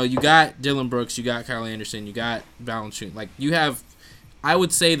 you got Dillon Brooks, you got Kyle Anderson, you got Valanciunas. Like, you have, I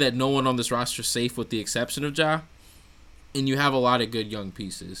would say that no one on this roster is safe with the exception of Ja. And you have a lot of good young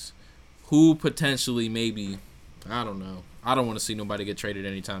pieces who potentially maybe, I don't know. I don't want to see nobody get traded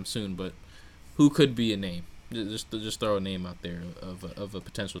anytime soon, but who could be a name? Just throw a name out there of a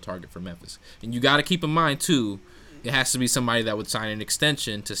potential target for Memphis. And you got to keep in mind, too, it has to be somebody that would sign an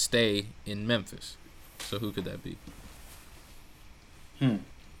extension to stay in Memphis. So who could that be?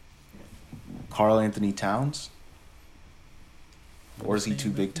 Karl Anthony Towns? Or is he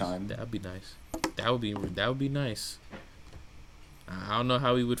too big time? That would be nice. That would be nice. I don't know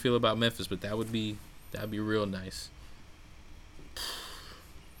how he would feel about Memphis, but that'd be real nice.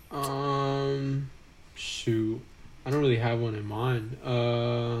 Shoot, I don't really have one in mind.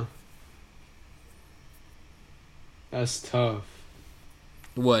 That's tough.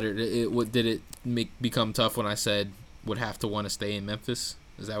 What did it become tough when I said would have to want to stay in Memphis?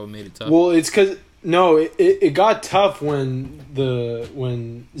 Is that what made it tough? Well, it's because it got tough when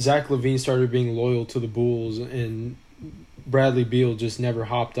Zach LaVine started being loyal to the Bulls and Bradley Beal just never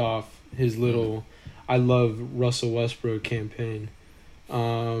hopped off his little "I love Russell Westbrook" campaign.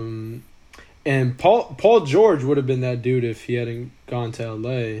 And Paul George would have been that dude if he hadn't gone to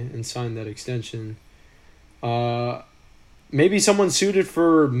LA and signed that extension. Maybe someone suited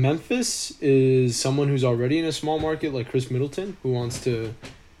for Memphis is someone who's already in a small market, like Chris Middleton, who wants to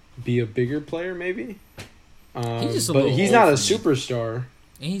be a bigger player, maybe. He's not a superstar.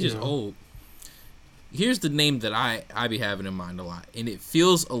 And he's just old. Here's the name that I be having in mind a lot, and it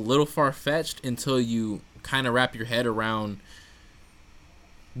feels a little far-fetched until you kind of wrap your head around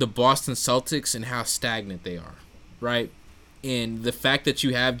the Boston Celtics and how stagnant they are, right? And the fact that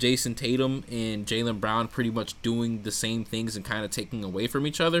you have Jason Tatum and Jaylen Brown pretty much doing the same things and kind of taking away from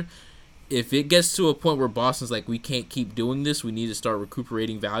each other, if it gets to a point where Boston's like, we can't keep doing this, we need to start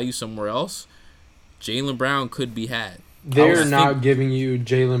recuperating value somewhere else, Jaylen Brown could be had. They're not giving you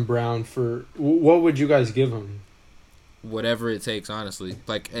Jaylen Brown for... What would you guys give him? Whatever it takes, honestly.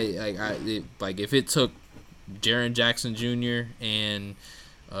 Like if it took Jaren Jackson Jr. and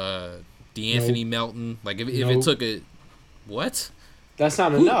DeAnthony Melton, like if it took a... What? That's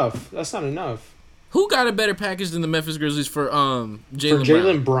not enough. That's not enough. Who got a better package than the Memphis Grizzlies for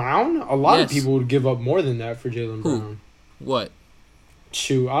Jaylen Brown? A lot of people would give up more than that for Jaylen Brown. What?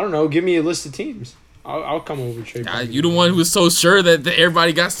 Shoot, I don't know. Give me a list of teams. I'll come over trade. You the one who was so sure that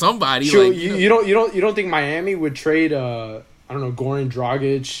everybody got somebody. Shoot, like, you don't think Miami would trade I don't know, Goran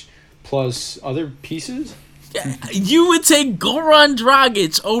Dragic plus other pieces? Yeah, you would take Goran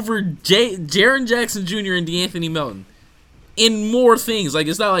Dragic over Jaren Jackson Jr. and DeAnthony Melton. In more things, like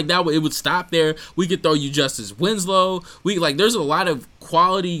it's not like that. It would stop there. We could throw you Justice Winslow. There's a lot of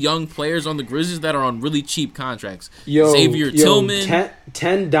quality young players on the Grizzlies that are on really cheap contracts. Xavier Tillman.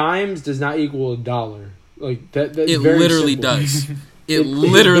 10 dimes does not equal $1. Like that. That's it very literally simple. does. It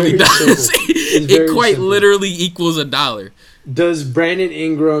literally does. It quite simple. literally equals $1. Does Brandon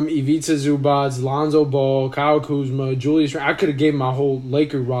Ingram, Ivica Zubac, Lonzo Ball, Kyle Kuzma, Julius... I could have gave my whole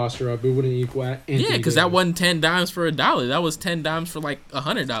Laker roster up. It wouldn't equal Anthony Yeah, because that wasn't 10 dimes for $1. That was 10 dimes for like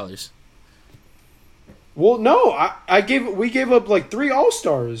 $100. Well, no. We gave up like 3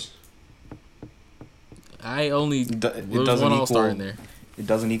 All-Stars. There was one All-Star in there. It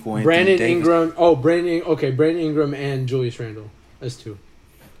doesn't equal Anthony Brandon Davis. Ingram... Brandon Ingram and Julius Randle. That's 2.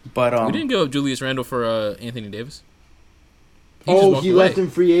 But we didn't give up Julius Randle for Anthony Davis. He left in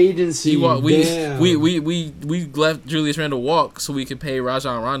free agency. We left Julius Randle walk so we could pay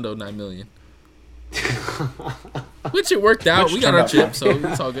Rajon Rondo $9 million. Which it worked out. We got our chip, so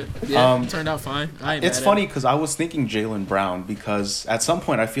it's all good. Yeah, it turned out fine. It's funny because I was thinking Jaylen Brown because at some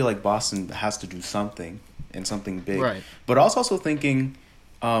point I feel like Boston has to do something and something big. Right. But I was also thinking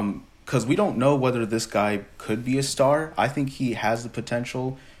because we don't know whether this guy could be a star. I think he has the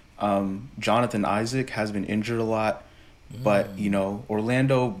potential. Jonathan Isaac has been injured a lot. But,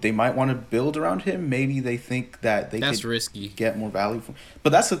 Orlando, they might want to build around him. Maybe they think that that's risky. Get more value from. But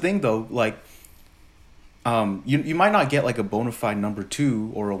that's the thing, though. Like, you might not get like a bona fide number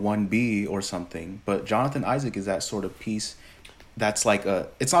 2 or a 1B or something. But Jonathan Isaac is that sort of piece that's like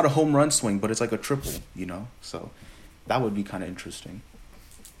it's not a home run swing, but it's like a triple, So that would be kind of interesting.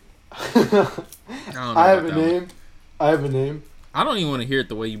 I have a name. I don't even want to hear it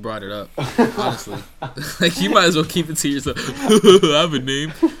the way you brought it up, honestly. Like, you might as well keep it to yourself. I have a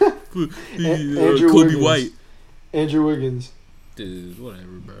name. Andrew Kobe Wiggins. White. Andrew Wiggins. Dude,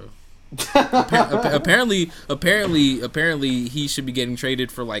 whatever, bro. Apparently, he should be getting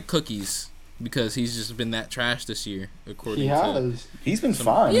traded for, like, cookies because he's just been that trash this year, according to... He's been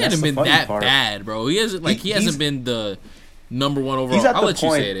fine. He hasn't been that bad, bro. He hasn't, like, he hasn't been the... number 1 overall. I'll let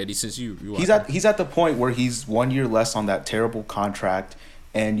you say it, Eddie, since you he's at the point where he's 1 year less on that terrible contract,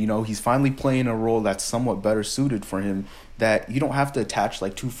 and he's finally playing a role that's somewhat better suited for him. That you don't have to attach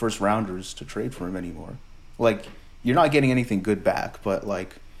like 2 first-rounders to trade for him anymore. Like, you're not getting anything good back, but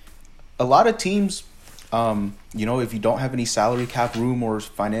like a lot of teams, if you don't have any salary cap room or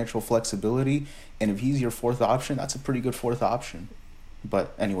financial flexibility, and if he's your 4th option, that's a pretty good 4th option.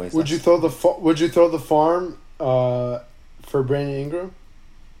 But anyways, would you throw the farm? For Brandon Ingram?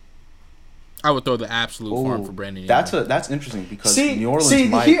 I would throw the absolute farm for Brandon Ingram. That's interesting because New Orleans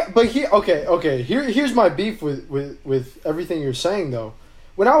might... Here's my beef with everything you're saying, though.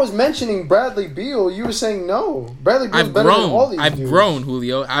 When I was mentioning Bradley Beal, you were saying no. Bradley Beal's better than all these dudes. I've grown,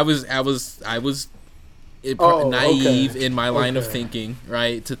 Julio. I was naive in my line of thinking,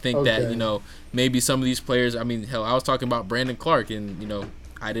 right? To think that, maybe some of these players... I mean, hell, I was talking about Brandon Clark and,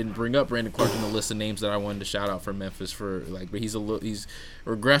 I didn't bring up Brandon Clark in the list of names that I wanted to shout out for Memphis but he's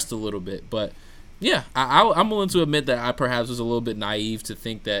regressed a little bit. But yeah, I'm willing to admit that I perhaps was a little bit naive to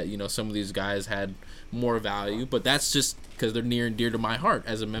think that some of these guys had more value. But that's just because they're near and dear to my heart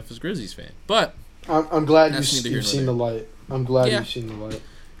as a Memphis Grizzlies fan. But I'm glad you've seen the light. I'm glad you've seen the light.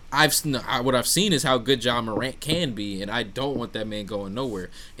 What I've seen is how good Ja Morant can be, and I don't want that man going nowhere.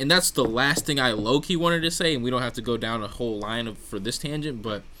 And that's the last thing I low-key wanted to say, and we don't have to go down a whole line for this tangent,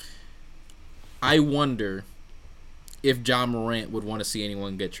 but I wonder if Ja Morant would want to see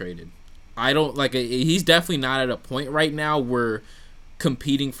anyone get traded. He's definitely not at a point right now where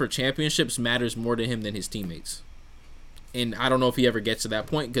competing for championships matters more to him than his teammates. And I don't know if he ever gets to that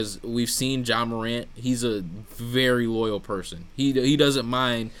point because we've seen Ja Morant. He's a very loyal person. He doesn't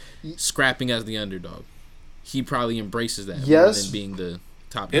mind scrapping as the underdog. he probably embraces that more Yes. than being the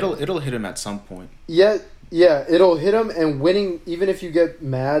top. It'll hit him at some point. Yeah, it'll hit him, and winning, even if you get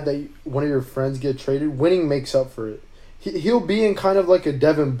mad that one of your friends get traded, winning makes up for it. He'll be in kind of like a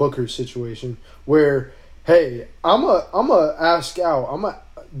Devin Booker situation where, hey, I'm a ask out. I'm a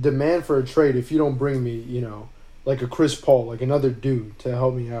demand for a trade if you don't bring me, like a Chris Paul, like another dude to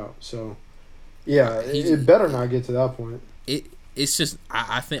help me out. So, yeah, it better not get to that point. It's just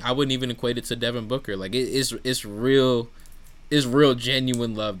I think I wouldn't even equate it to Devin Booker. Like it's real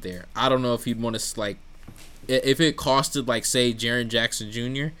genuine love there. I don't know if he'd want to like if it costed like say Jaren Jackson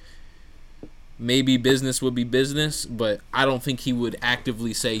Jr. Maybe business would be business, but I don't think he would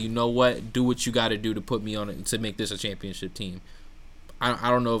actively say, you know what, do what you got to do to put me on it to make this a championship team. I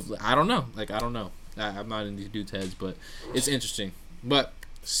don't know. Like I don't know. I'm not in these dudes' heads, but it's interesting. But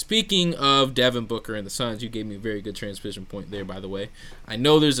speaking of Devin Booker and the Suns, you gave me a very good transition point there, by the way. I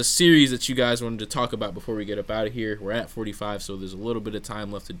know there's a series that you guys wanted to talk about before we get up out of here. We're at 45, so there's a little bit of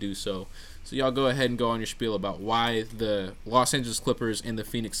time left to do so. So y'all go ahead and go on your spiel about why the Los Angeles Clippers and the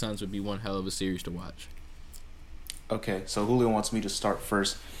Phoenix Suns would be one hell of a series to watch. Okay, so Julio wants me to start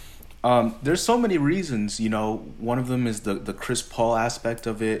first. There's so many reasons, one of them is the Chris Paul aspect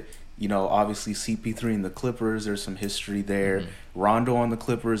of it. Obviously CP3 and the Clippers, there's some history there. Mm-hmm. Rondo on the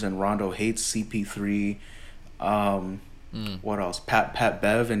Clippers, and Rondo hates CP3. What else? Pat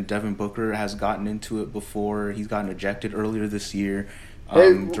Bev and Devin Booker has gotten into it before. He's gotten ejected earlier this year.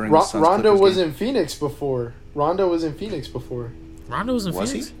 During the Suns Rondo was game. in Phoenix before. Rondo was in Phoenix?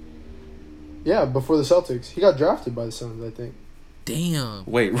 Yeah, before the Celtics. He got drafted by the Suns, I think. Damn.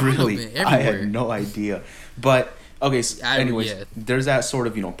 Wait, really? I had no idea. But okay, so anyways, there's that sort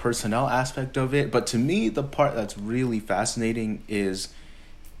of, personnel aspect of it. But to me, the part that's really fascinating is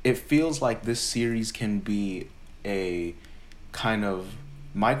it feels like this series can be a kind of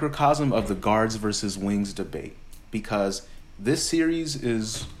microcosm of the guards versus wings debate. Because this series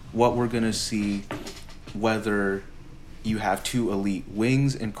is what we're going to see whether you have two elite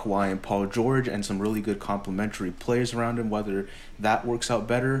wings in Kawhi and Paul George and some really good complementary players around him, whether that works out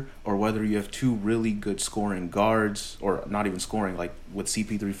better or whether you have two really good scoring guards, or not even scoring, like with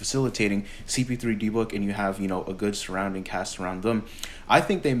CP3 facilitating, CP3 D-Book, and you have, a good surrounding cast around them. I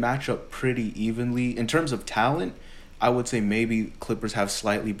think they match up pretty evenly. In terms of talent, I would say maybe Clippers have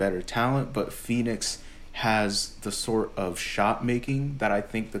slightly better talent, but Phoenix has the sort of shot making that I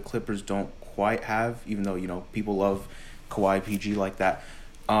think the Clippers don't quite have, even though, people love Kawhi PG like that.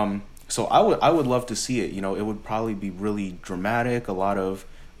 So I would love to see it. It would probably be really dramatic, a lot of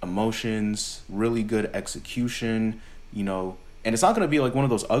emotions, really good execution, and it's not going to be like one of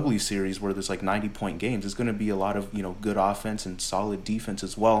those ugly series where there's like 90-point games. It's going to be a lot of, good offense and solid defense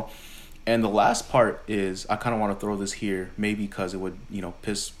as well. And the last part is, I kind of want to throw this here, maybe because it would,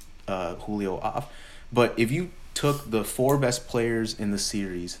 piss Julio off. But if you took the four best players in the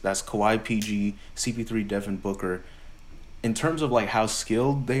series, that's Kawhi PG, CP3, Devin Booker, in terms of like how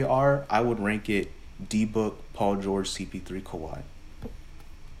skilled they are, I would rank it D-Book, Paul George, CP3, Kawhi.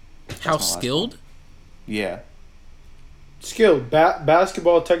 How skilled? Yeah. Skilled.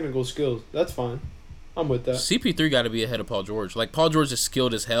 Basketball technical skills. That's fine. I'm with that. CP3 got to be ahead of Paul George. Like, Paul George is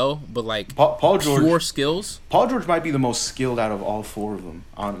skilled as hell, but like Paul George, pure skills. Paul George might be the most skilled out of all four of them,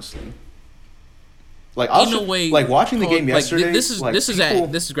 honestly. Like, watching the game yesterday. This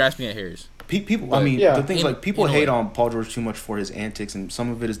is grasping at hairs. People, the things like people hate on Paul George too much for his antics, and some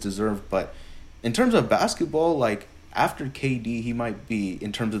of it is deserved. But in terms of basketball, like after KD, he might be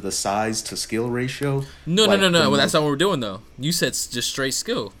in terms of the size to skill ratio. No. Well, that's not what we're doing though. You said just straight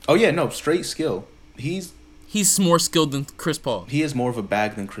skill. Oh yeah, no, straight skill. He's more skilled than Chris Paul. He has more of a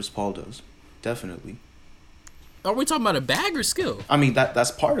bag than Chris Paul does, definitely. Are we talking about a bag or skill? I mean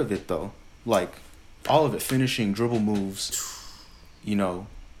that's part of it though. Like all of it, finishing, dribble moves,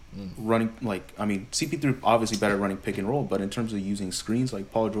 running, CP3 obviously better at running pick and roll, but in terms of using screens,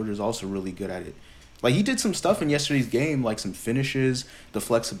 like Paul George is also really good at it. Like he did some stuff in yesterday's game, like some finishes, the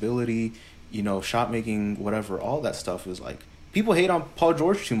flexibility, shot making, whatever, all that stuff is like, people hate on Paul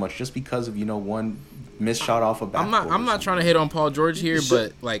George too much just because of, one missed shot off a backboard. I'm not trying to hate on Paul George here,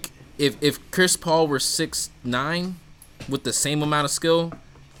 but like if Chris Paul were 6'9" with the same amount of skill,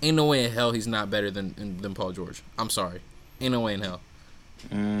 ain't no way in hell he's not better than Paul George. I'm sorry. Ain't no way in hell.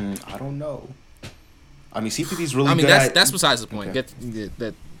 I don't know. I mean, CP3's really good at... that's besides the point.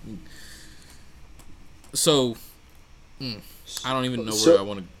 Okay. So, I don't even know where I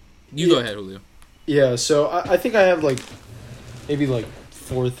want to... Go ahead, Julio. Yeah, so I think I have, maybe,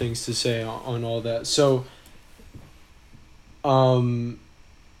 4 things to say on all that. So, can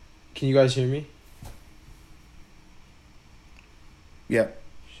you guys hear me? Yeah.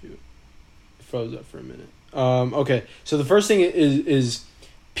 Shoot. It froze up for a minute. Okay, so the first thing is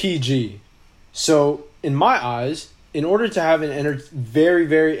PG. So in my eyes, in order to have an very,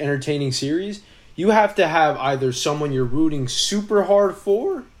 very entertaining series, you have to have either someone you're rooting super hard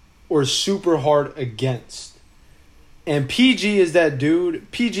for or super hard against. And PG is that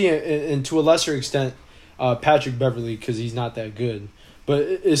dude. PG, and to a lesser extent, Patrick Beverley, because he's not that good. But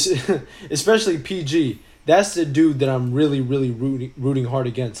it's especially PG. That's the dude that I'm really, really rooting hard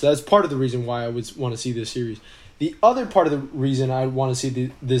against. That's part of the reason why I would want to see this series. The other part of the reason I want to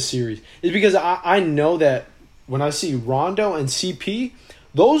see this series is because I know that when I see Rondo and CP,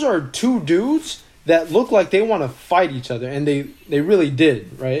 those are two dudes that look like they want to fight each other, and they really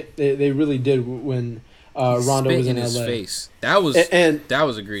did, right? They really did when Rondo was in LA. His face. That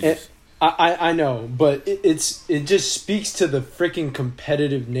was egregious. I know, but it just speaks to the freaking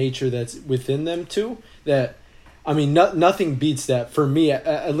competitive nature that's within them too. That, I mean, nothing beats that for me,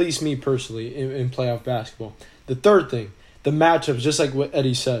 at least me personally, in playoff basketball. The third thing, the matchups, just like what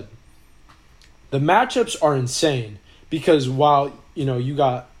Eddie said. The matchups are insane because while, you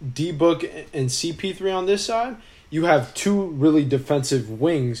got D-Book and CP3 on this side, you have two really defensive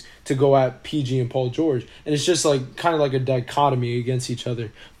wings to go at PG and Paul George. And it's just like kind of like a dichotomy against each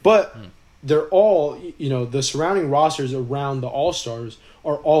other. But they're all, the surrounding rosters around the All-Stars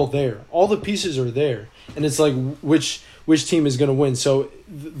are all there. All the pieces are there. And it's like which team is going to win. So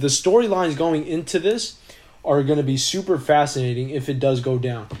the storylines going into this are going to be super fascinating if it does go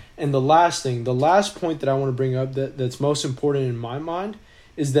down. And the last point that I want to bring up that's most important in my mind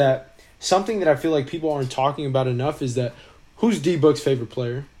is that something that I feel like people aren't talking about enough is that who's D-Book's favorite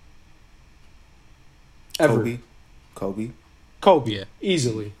player? Ever. Kobe. Yeah.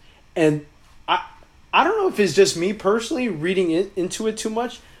 Easily. And I don't know if it's just me personally reading into it too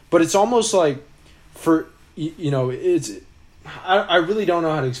much, but it's almost like it's I really don't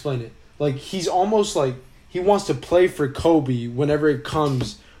know how to explain it. Like he's almost like he wants to play for Kobe whenever it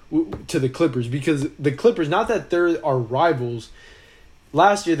comes to the Clippers, because the Clippers, not that they're our rivals.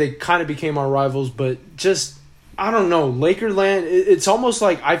 Last year they kind of became our rivals, but just I don't know, Lakerland. It's almost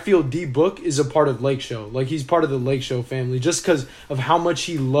like I feel D-Book is a part of Lake Show, like he's part of the Lake Show family, just because of how much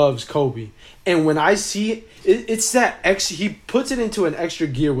he loves Kobe. And when I see it's that he puts it into an extra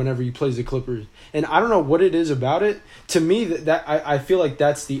gear whenever he plays the Clippers, and I don't know what it is about it. To me, that I feel like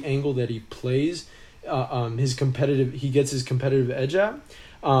that's the angle that he plays. He gets his competitive edge at,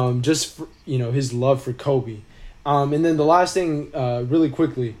 just for, his love for Kobe. And then the last thing, really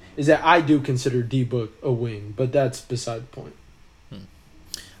quickly, is that I do consider D-Book a wing, but that's beside the point.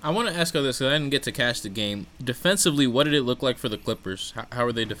 I want to ask you this, because I didn't get to catch the game. Defensively, what did it look like for the Clippers? How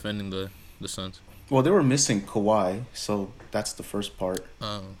are they defending the Suns? Well, they were missing Kawhi, so that's the first part.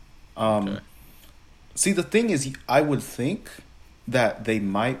 Oh, okay. See, the thing is, I would think that they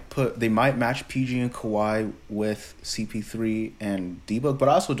might match PG and Kawhi with CP3 and D-Book, but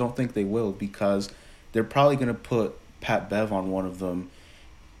I also don't think they will, because they're probably going to put Pat Bev on one of them.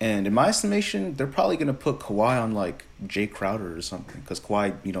 And in my estimation, they're probably going to put Kawhi on, like, Jay Crowder or something. Because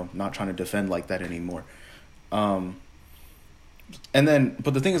Kawhi, not trying to defend like that anymore. But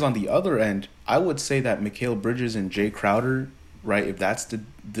the thing is, on the other end, I would say that Mikal Bridges and Jay Crowder, right, if that's the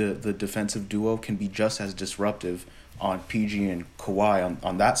defensive duo, can be just as disruptive on PG and Kawhi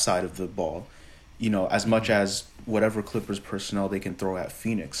on that side of the ball. As much as whatever Clippers personnel they can throw at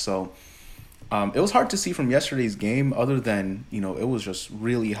Phoenix. So it was hard to see from yesterday's game, other than, it was just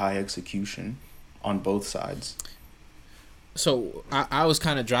really high execution on both sides. So I was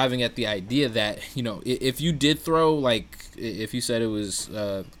kind of driving at the idea that, if you did throw, like, if you said it was,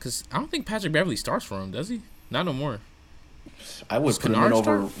 because I don't think Patrick Beverley starts for him, does he? Not no more. I would put him in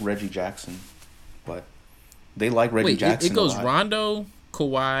over Reggie Jackson, but they like Reggie Jackson. It goes Rondo,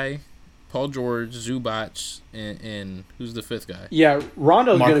 Kawhi, Paul George, Zubac, and who's the fifth guy? Yeah,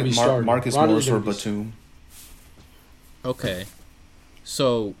 Rondo's going to be starting. Marcus Morris or Batum. Okay.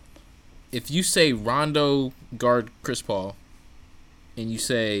 So, if you say Rondo guard Chris Paul, and you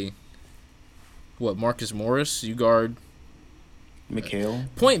say, Marcus Morris, you guard Mikal.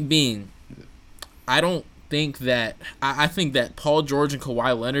 Point being, I don't think that... I think that Paul George and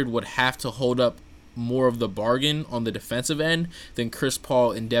Kawhi Leonard would have to hold up more of the bargain on the defensive end than Chris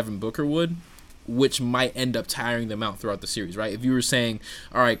Paul and Devin Booker would, which might end up tiring them out throughout the series, right? If you were saying,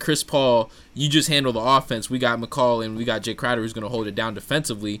 all right, Chris Paul, you just handle the offense, we got McCall and we got Jay Crowder who's going to hold it down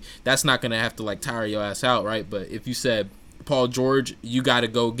defensively, that's not going to have to, like, tire your ass out, right? But if you said, Paul George, you got to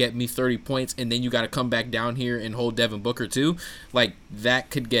go get me 30 points, and then you got to come back down here and hold Devin Booker too, like,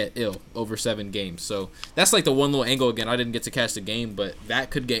 that could get ill over 7 games. So that's like the one little angle. Again, I didn't get to catch the game, but that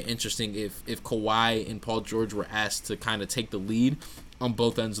could get interesting if Kawhi and Paul George were asked to kind of take the lead on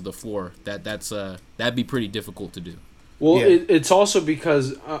both ends of the floor. That'd be pretty difficult to do. Well, Yeah. it's also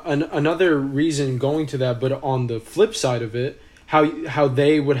because another reason going to that, but on the flip side of it, how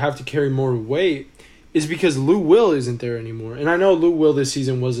they would have to carry more weight is because Lou Will isn't there anymore. And I know Lou Will this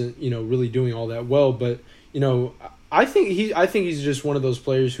season wasn't, really doing all that well, but I think he's just one of those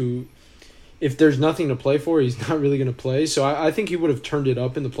players who, if there's nothing to play for, he's not really going to play. So I think he would have turned it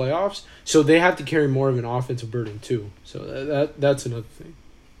up in the playoffs. So they have to carry more of an offensive burden too. So that's another thing.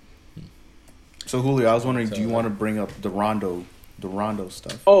 So Julio, I was wondering, do you want to bring up the Rondo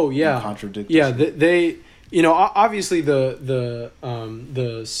stuff? Oh yeah, Contradict. Yeah, they obviously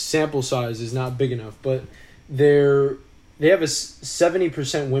the sample size is not big enough, but they have a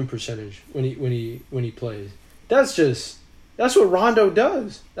 70% win percentage when he plays. That's what Rondo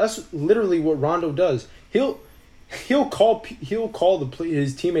does. That's literally what Rondo does. He'll call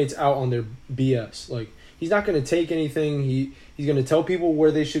his teammates out on their BS. Like, he's not going to take anything. He's going to tell people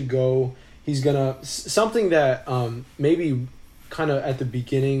where they should go. He's going to something that maybe kind of at the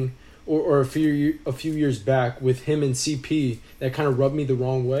beginning or a few years back with him and CP that kind of rubbed me the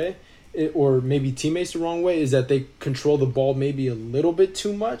wrong way, or maybe teammates the wrong way, is that they control the ball maybe a little bit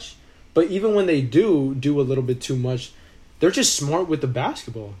too much. But even when they do a little bit too much, they're just smart with the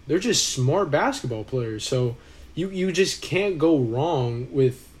basketball. They're just smart basketball players. So you just can't go wrong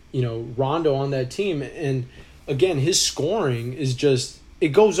with, Rondo on that team. And again, his scoring is just, it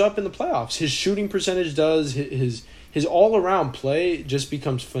goes up in the playoffs. His shooting percentage does. His all-around play just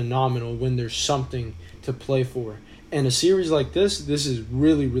becomes phenomenal when there's something to play for. And a series like this is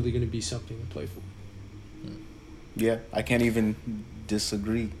really, really going to be something to play for. Yeah, I can't even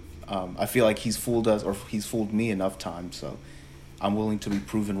disagree. I feel like he's fooled us, or he's fooled me enough times, so I'm willing to be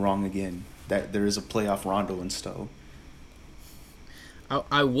proven wrong again, that there is a playoff Rondo in Stowe.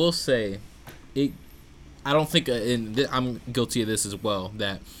 I will say, I don't think, I'm guilty of this as well,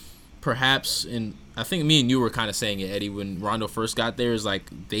 that perhaps, and I think me and you were kind of saying it, Eddie, when Rondo first got there, is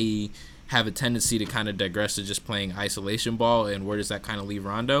like they have a tendency to kind of digress to just playing isolation ball, and where does that kind of leave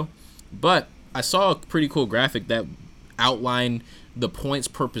Rondo? But I saw a pretty cool graphic that outlined the points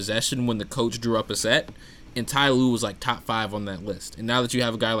per possession when the coach drew up a set, and Ty Lue was like top 5 on that list. And now that you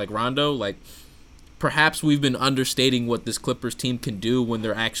have a guy like Rondo, like, perhaps we've been understating what this Clippers team can do when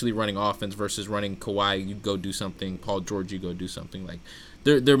they're actually running offense versus running Kawhi, you go do something, Paul George, you go do something. Like,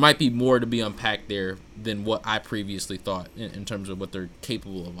 there might be more to be unpacked there than what I previously thought in terms of what they're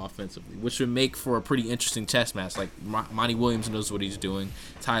capable of offensively, which would make for a pretty interesting chess match. Like, Monty Williams knows what he's doing.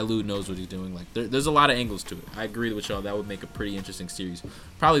 Ty Lue knows what he's doing. Like, there's a lot of angles to it. I agree with y'all. That would make a pretty interesting series.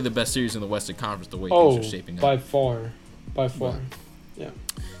 Probably the best series in the Western Conference, the way things are shaping up. By far. But, yeah.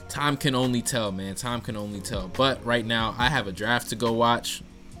 Time can only tell, man. Time can only tell. But right now, I have a draft to go watch.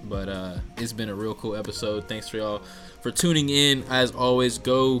 But it's been a real cool episode. Thanks for y'all for tuning in. As always,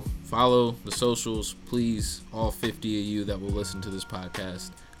 go follow the socials, please. All 50 of you that will listen to this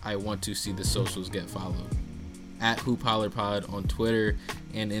podcast, I want to see the socials get followed. At Hoop Holler Pod on Twitter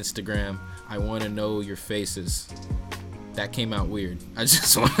and Instagram. I want to know your faces. That came out weird.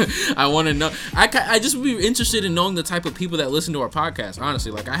 I want to know. I just would be interested in knowing the type of people that listen to our podcast,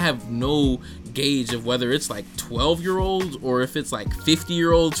 honestly. Like, I have no gauge of whether it's like 12-year-olds or if it's like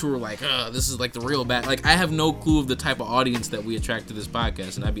 50-year-olds who are like, this is like the real bad. Like, I have no clue of the type of audience that we attract to this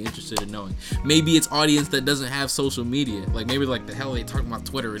podcast, and I'd be interested in knowing. Maybe it's audience that doesn't have social media. Like, maybe like, the hell are they talking about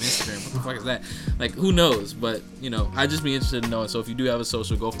Twitter and Instagram? What the fuck is that? Like, who knows? But, I'd just be interested in knowing. So if you do have a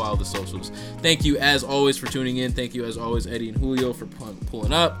social, go follow the socials. Thank you, as always, for tuning in. Thank you, as always, Eddie and Julio, for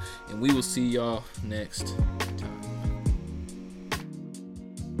pulling up, and we will see y'all next time.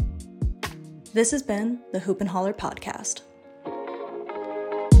 This has been the Hoop and Holler Podcast.